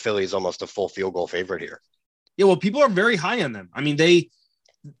that Philly is almost a full field goal favorite here. Yeah, well, people are very high on them. I mean,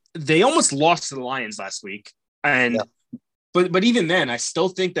 they almost lost to the Lions last week, and but even then, I still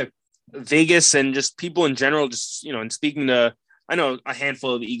think that Vegas and just people in general, just and speaking to, I know a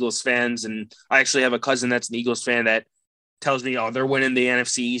handful of Eagles fans, and I actually have a cousin that's an Eagles fan that tells me, they're winning the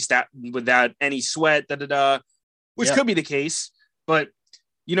NFC East without any sweat, which could be the case, but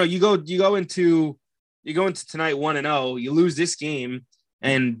you go into tonight 1-0, you lose this game,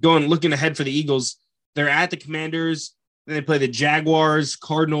 and looking ahead for the Eagles, they're at the Commanders, then they play the Jaguars,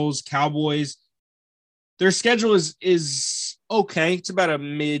 Cardinals, Cowboys. Their schedule is okay. It's about a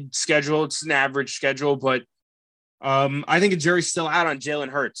mid schedule. It's an average schedule, but I think the jury's still out on Jalen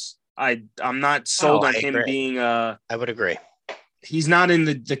Hurts. I'm not sold on him being I would agree. He's not in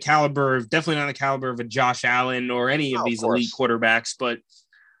the caliber of, definitely not the caliber of a Josh Allen or any of these elite quarterbacks, but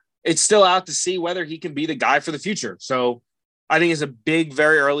it's still out to see whether he can be the guy for the future. So I think it's a big,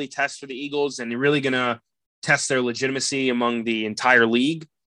 very early test for the Eagles, and they're really going to test their legitimacy among the entire league.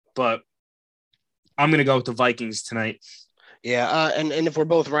 But I'm going to go with the Vikings tonight. Yeah, and if we're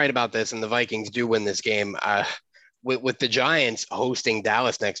both right about this and the Vikings do win this game, with the Giants hosting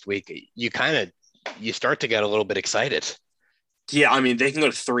Dallas next week, you start to get a little bit excited. Yeah, I mean, they can go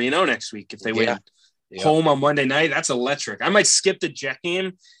to 3-0 next week if they win home on Monday night. That's electric. I might skip the Jet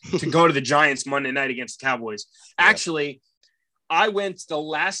game to go to the Giants Monday night against the Cowboys. Yeah. Actually, I went to the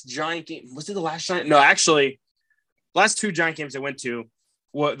last Giant game. Was it the last Giant? No, actually, last two Giant games I went to,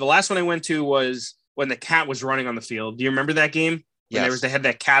 the last one I went to was when the cat was running on the field. Do you remember that game? When they had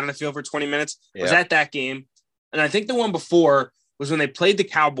that cat on the field for 20 minutes? Yeah. I was at that game. And I think the one before was when they played the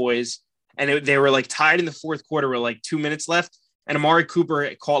Cowboys, and they were like tied in the fourth quarter with like 2 minutes left. And Amari Cooper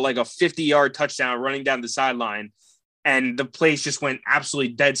caught like a 50-yard touchdown running down the sideline. And the place just went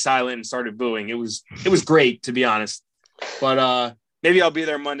absolutely dead silent and started booing. It was great, to be honest. But maybe I'll be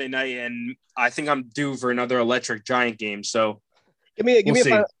there Monday night, and I think I'm due for another electric Giant game. So give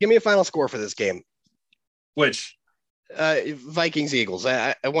me a final score for this game. Which? Vikings Eagles.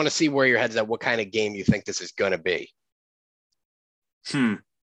 I want to see where your head's at, what kind of game you think this is going to be.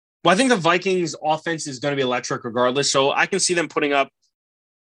 Well, I think the Vikings offense is going to be electric regardless. So I can see them putting up,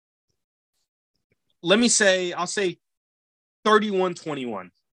 I'll say 31-21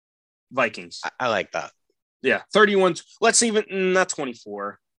 Vikings. I like that. Yeah. 31. Let's even not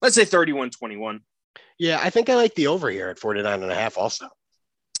 24. Let's say 31-21. Yeah. I think I like the over here at 49.5 also.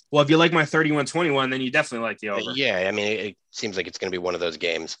 Well, if you like my 31-21, then you definitely like the over. Yeah. I mean, it seems like it's going to be one of those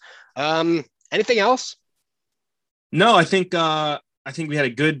games. Anything else? No, I think we had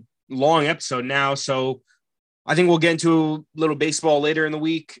a good long episode now. So I think we'll get into a little baseball later in the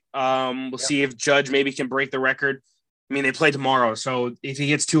week. We'll see if Judge maybe can break the record. I mean, they play tomorrow. So if he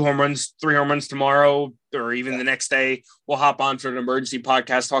gets 3 home runs tomorrow, or even the next day, we'll hop on for an emergency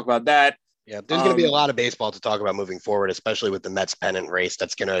podcast, talk about that. Yeah, there's going to be a lot of baseball to talk about moving forward, especially with the Mets pennant race.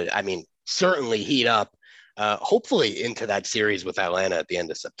 That's going to, certainly heat up, hopefully into that series with Atlanta at the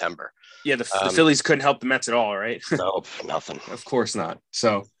end of September. Yeah, the Phillies couldn't help the Mets at all, right? No, nothing. Of course not.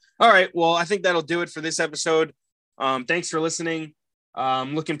 So, all right. Well, I think that'll do it for this episode. Thanks for listening.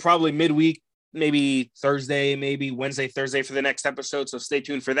 Looking probably midweek, maybe Thursday, maybe Wednesday, Thursday for the next episode. So stay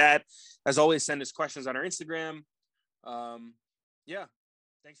tuned for that. As always, send us questions on our Instagram. Yeah.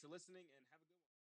 Thanks for listening. And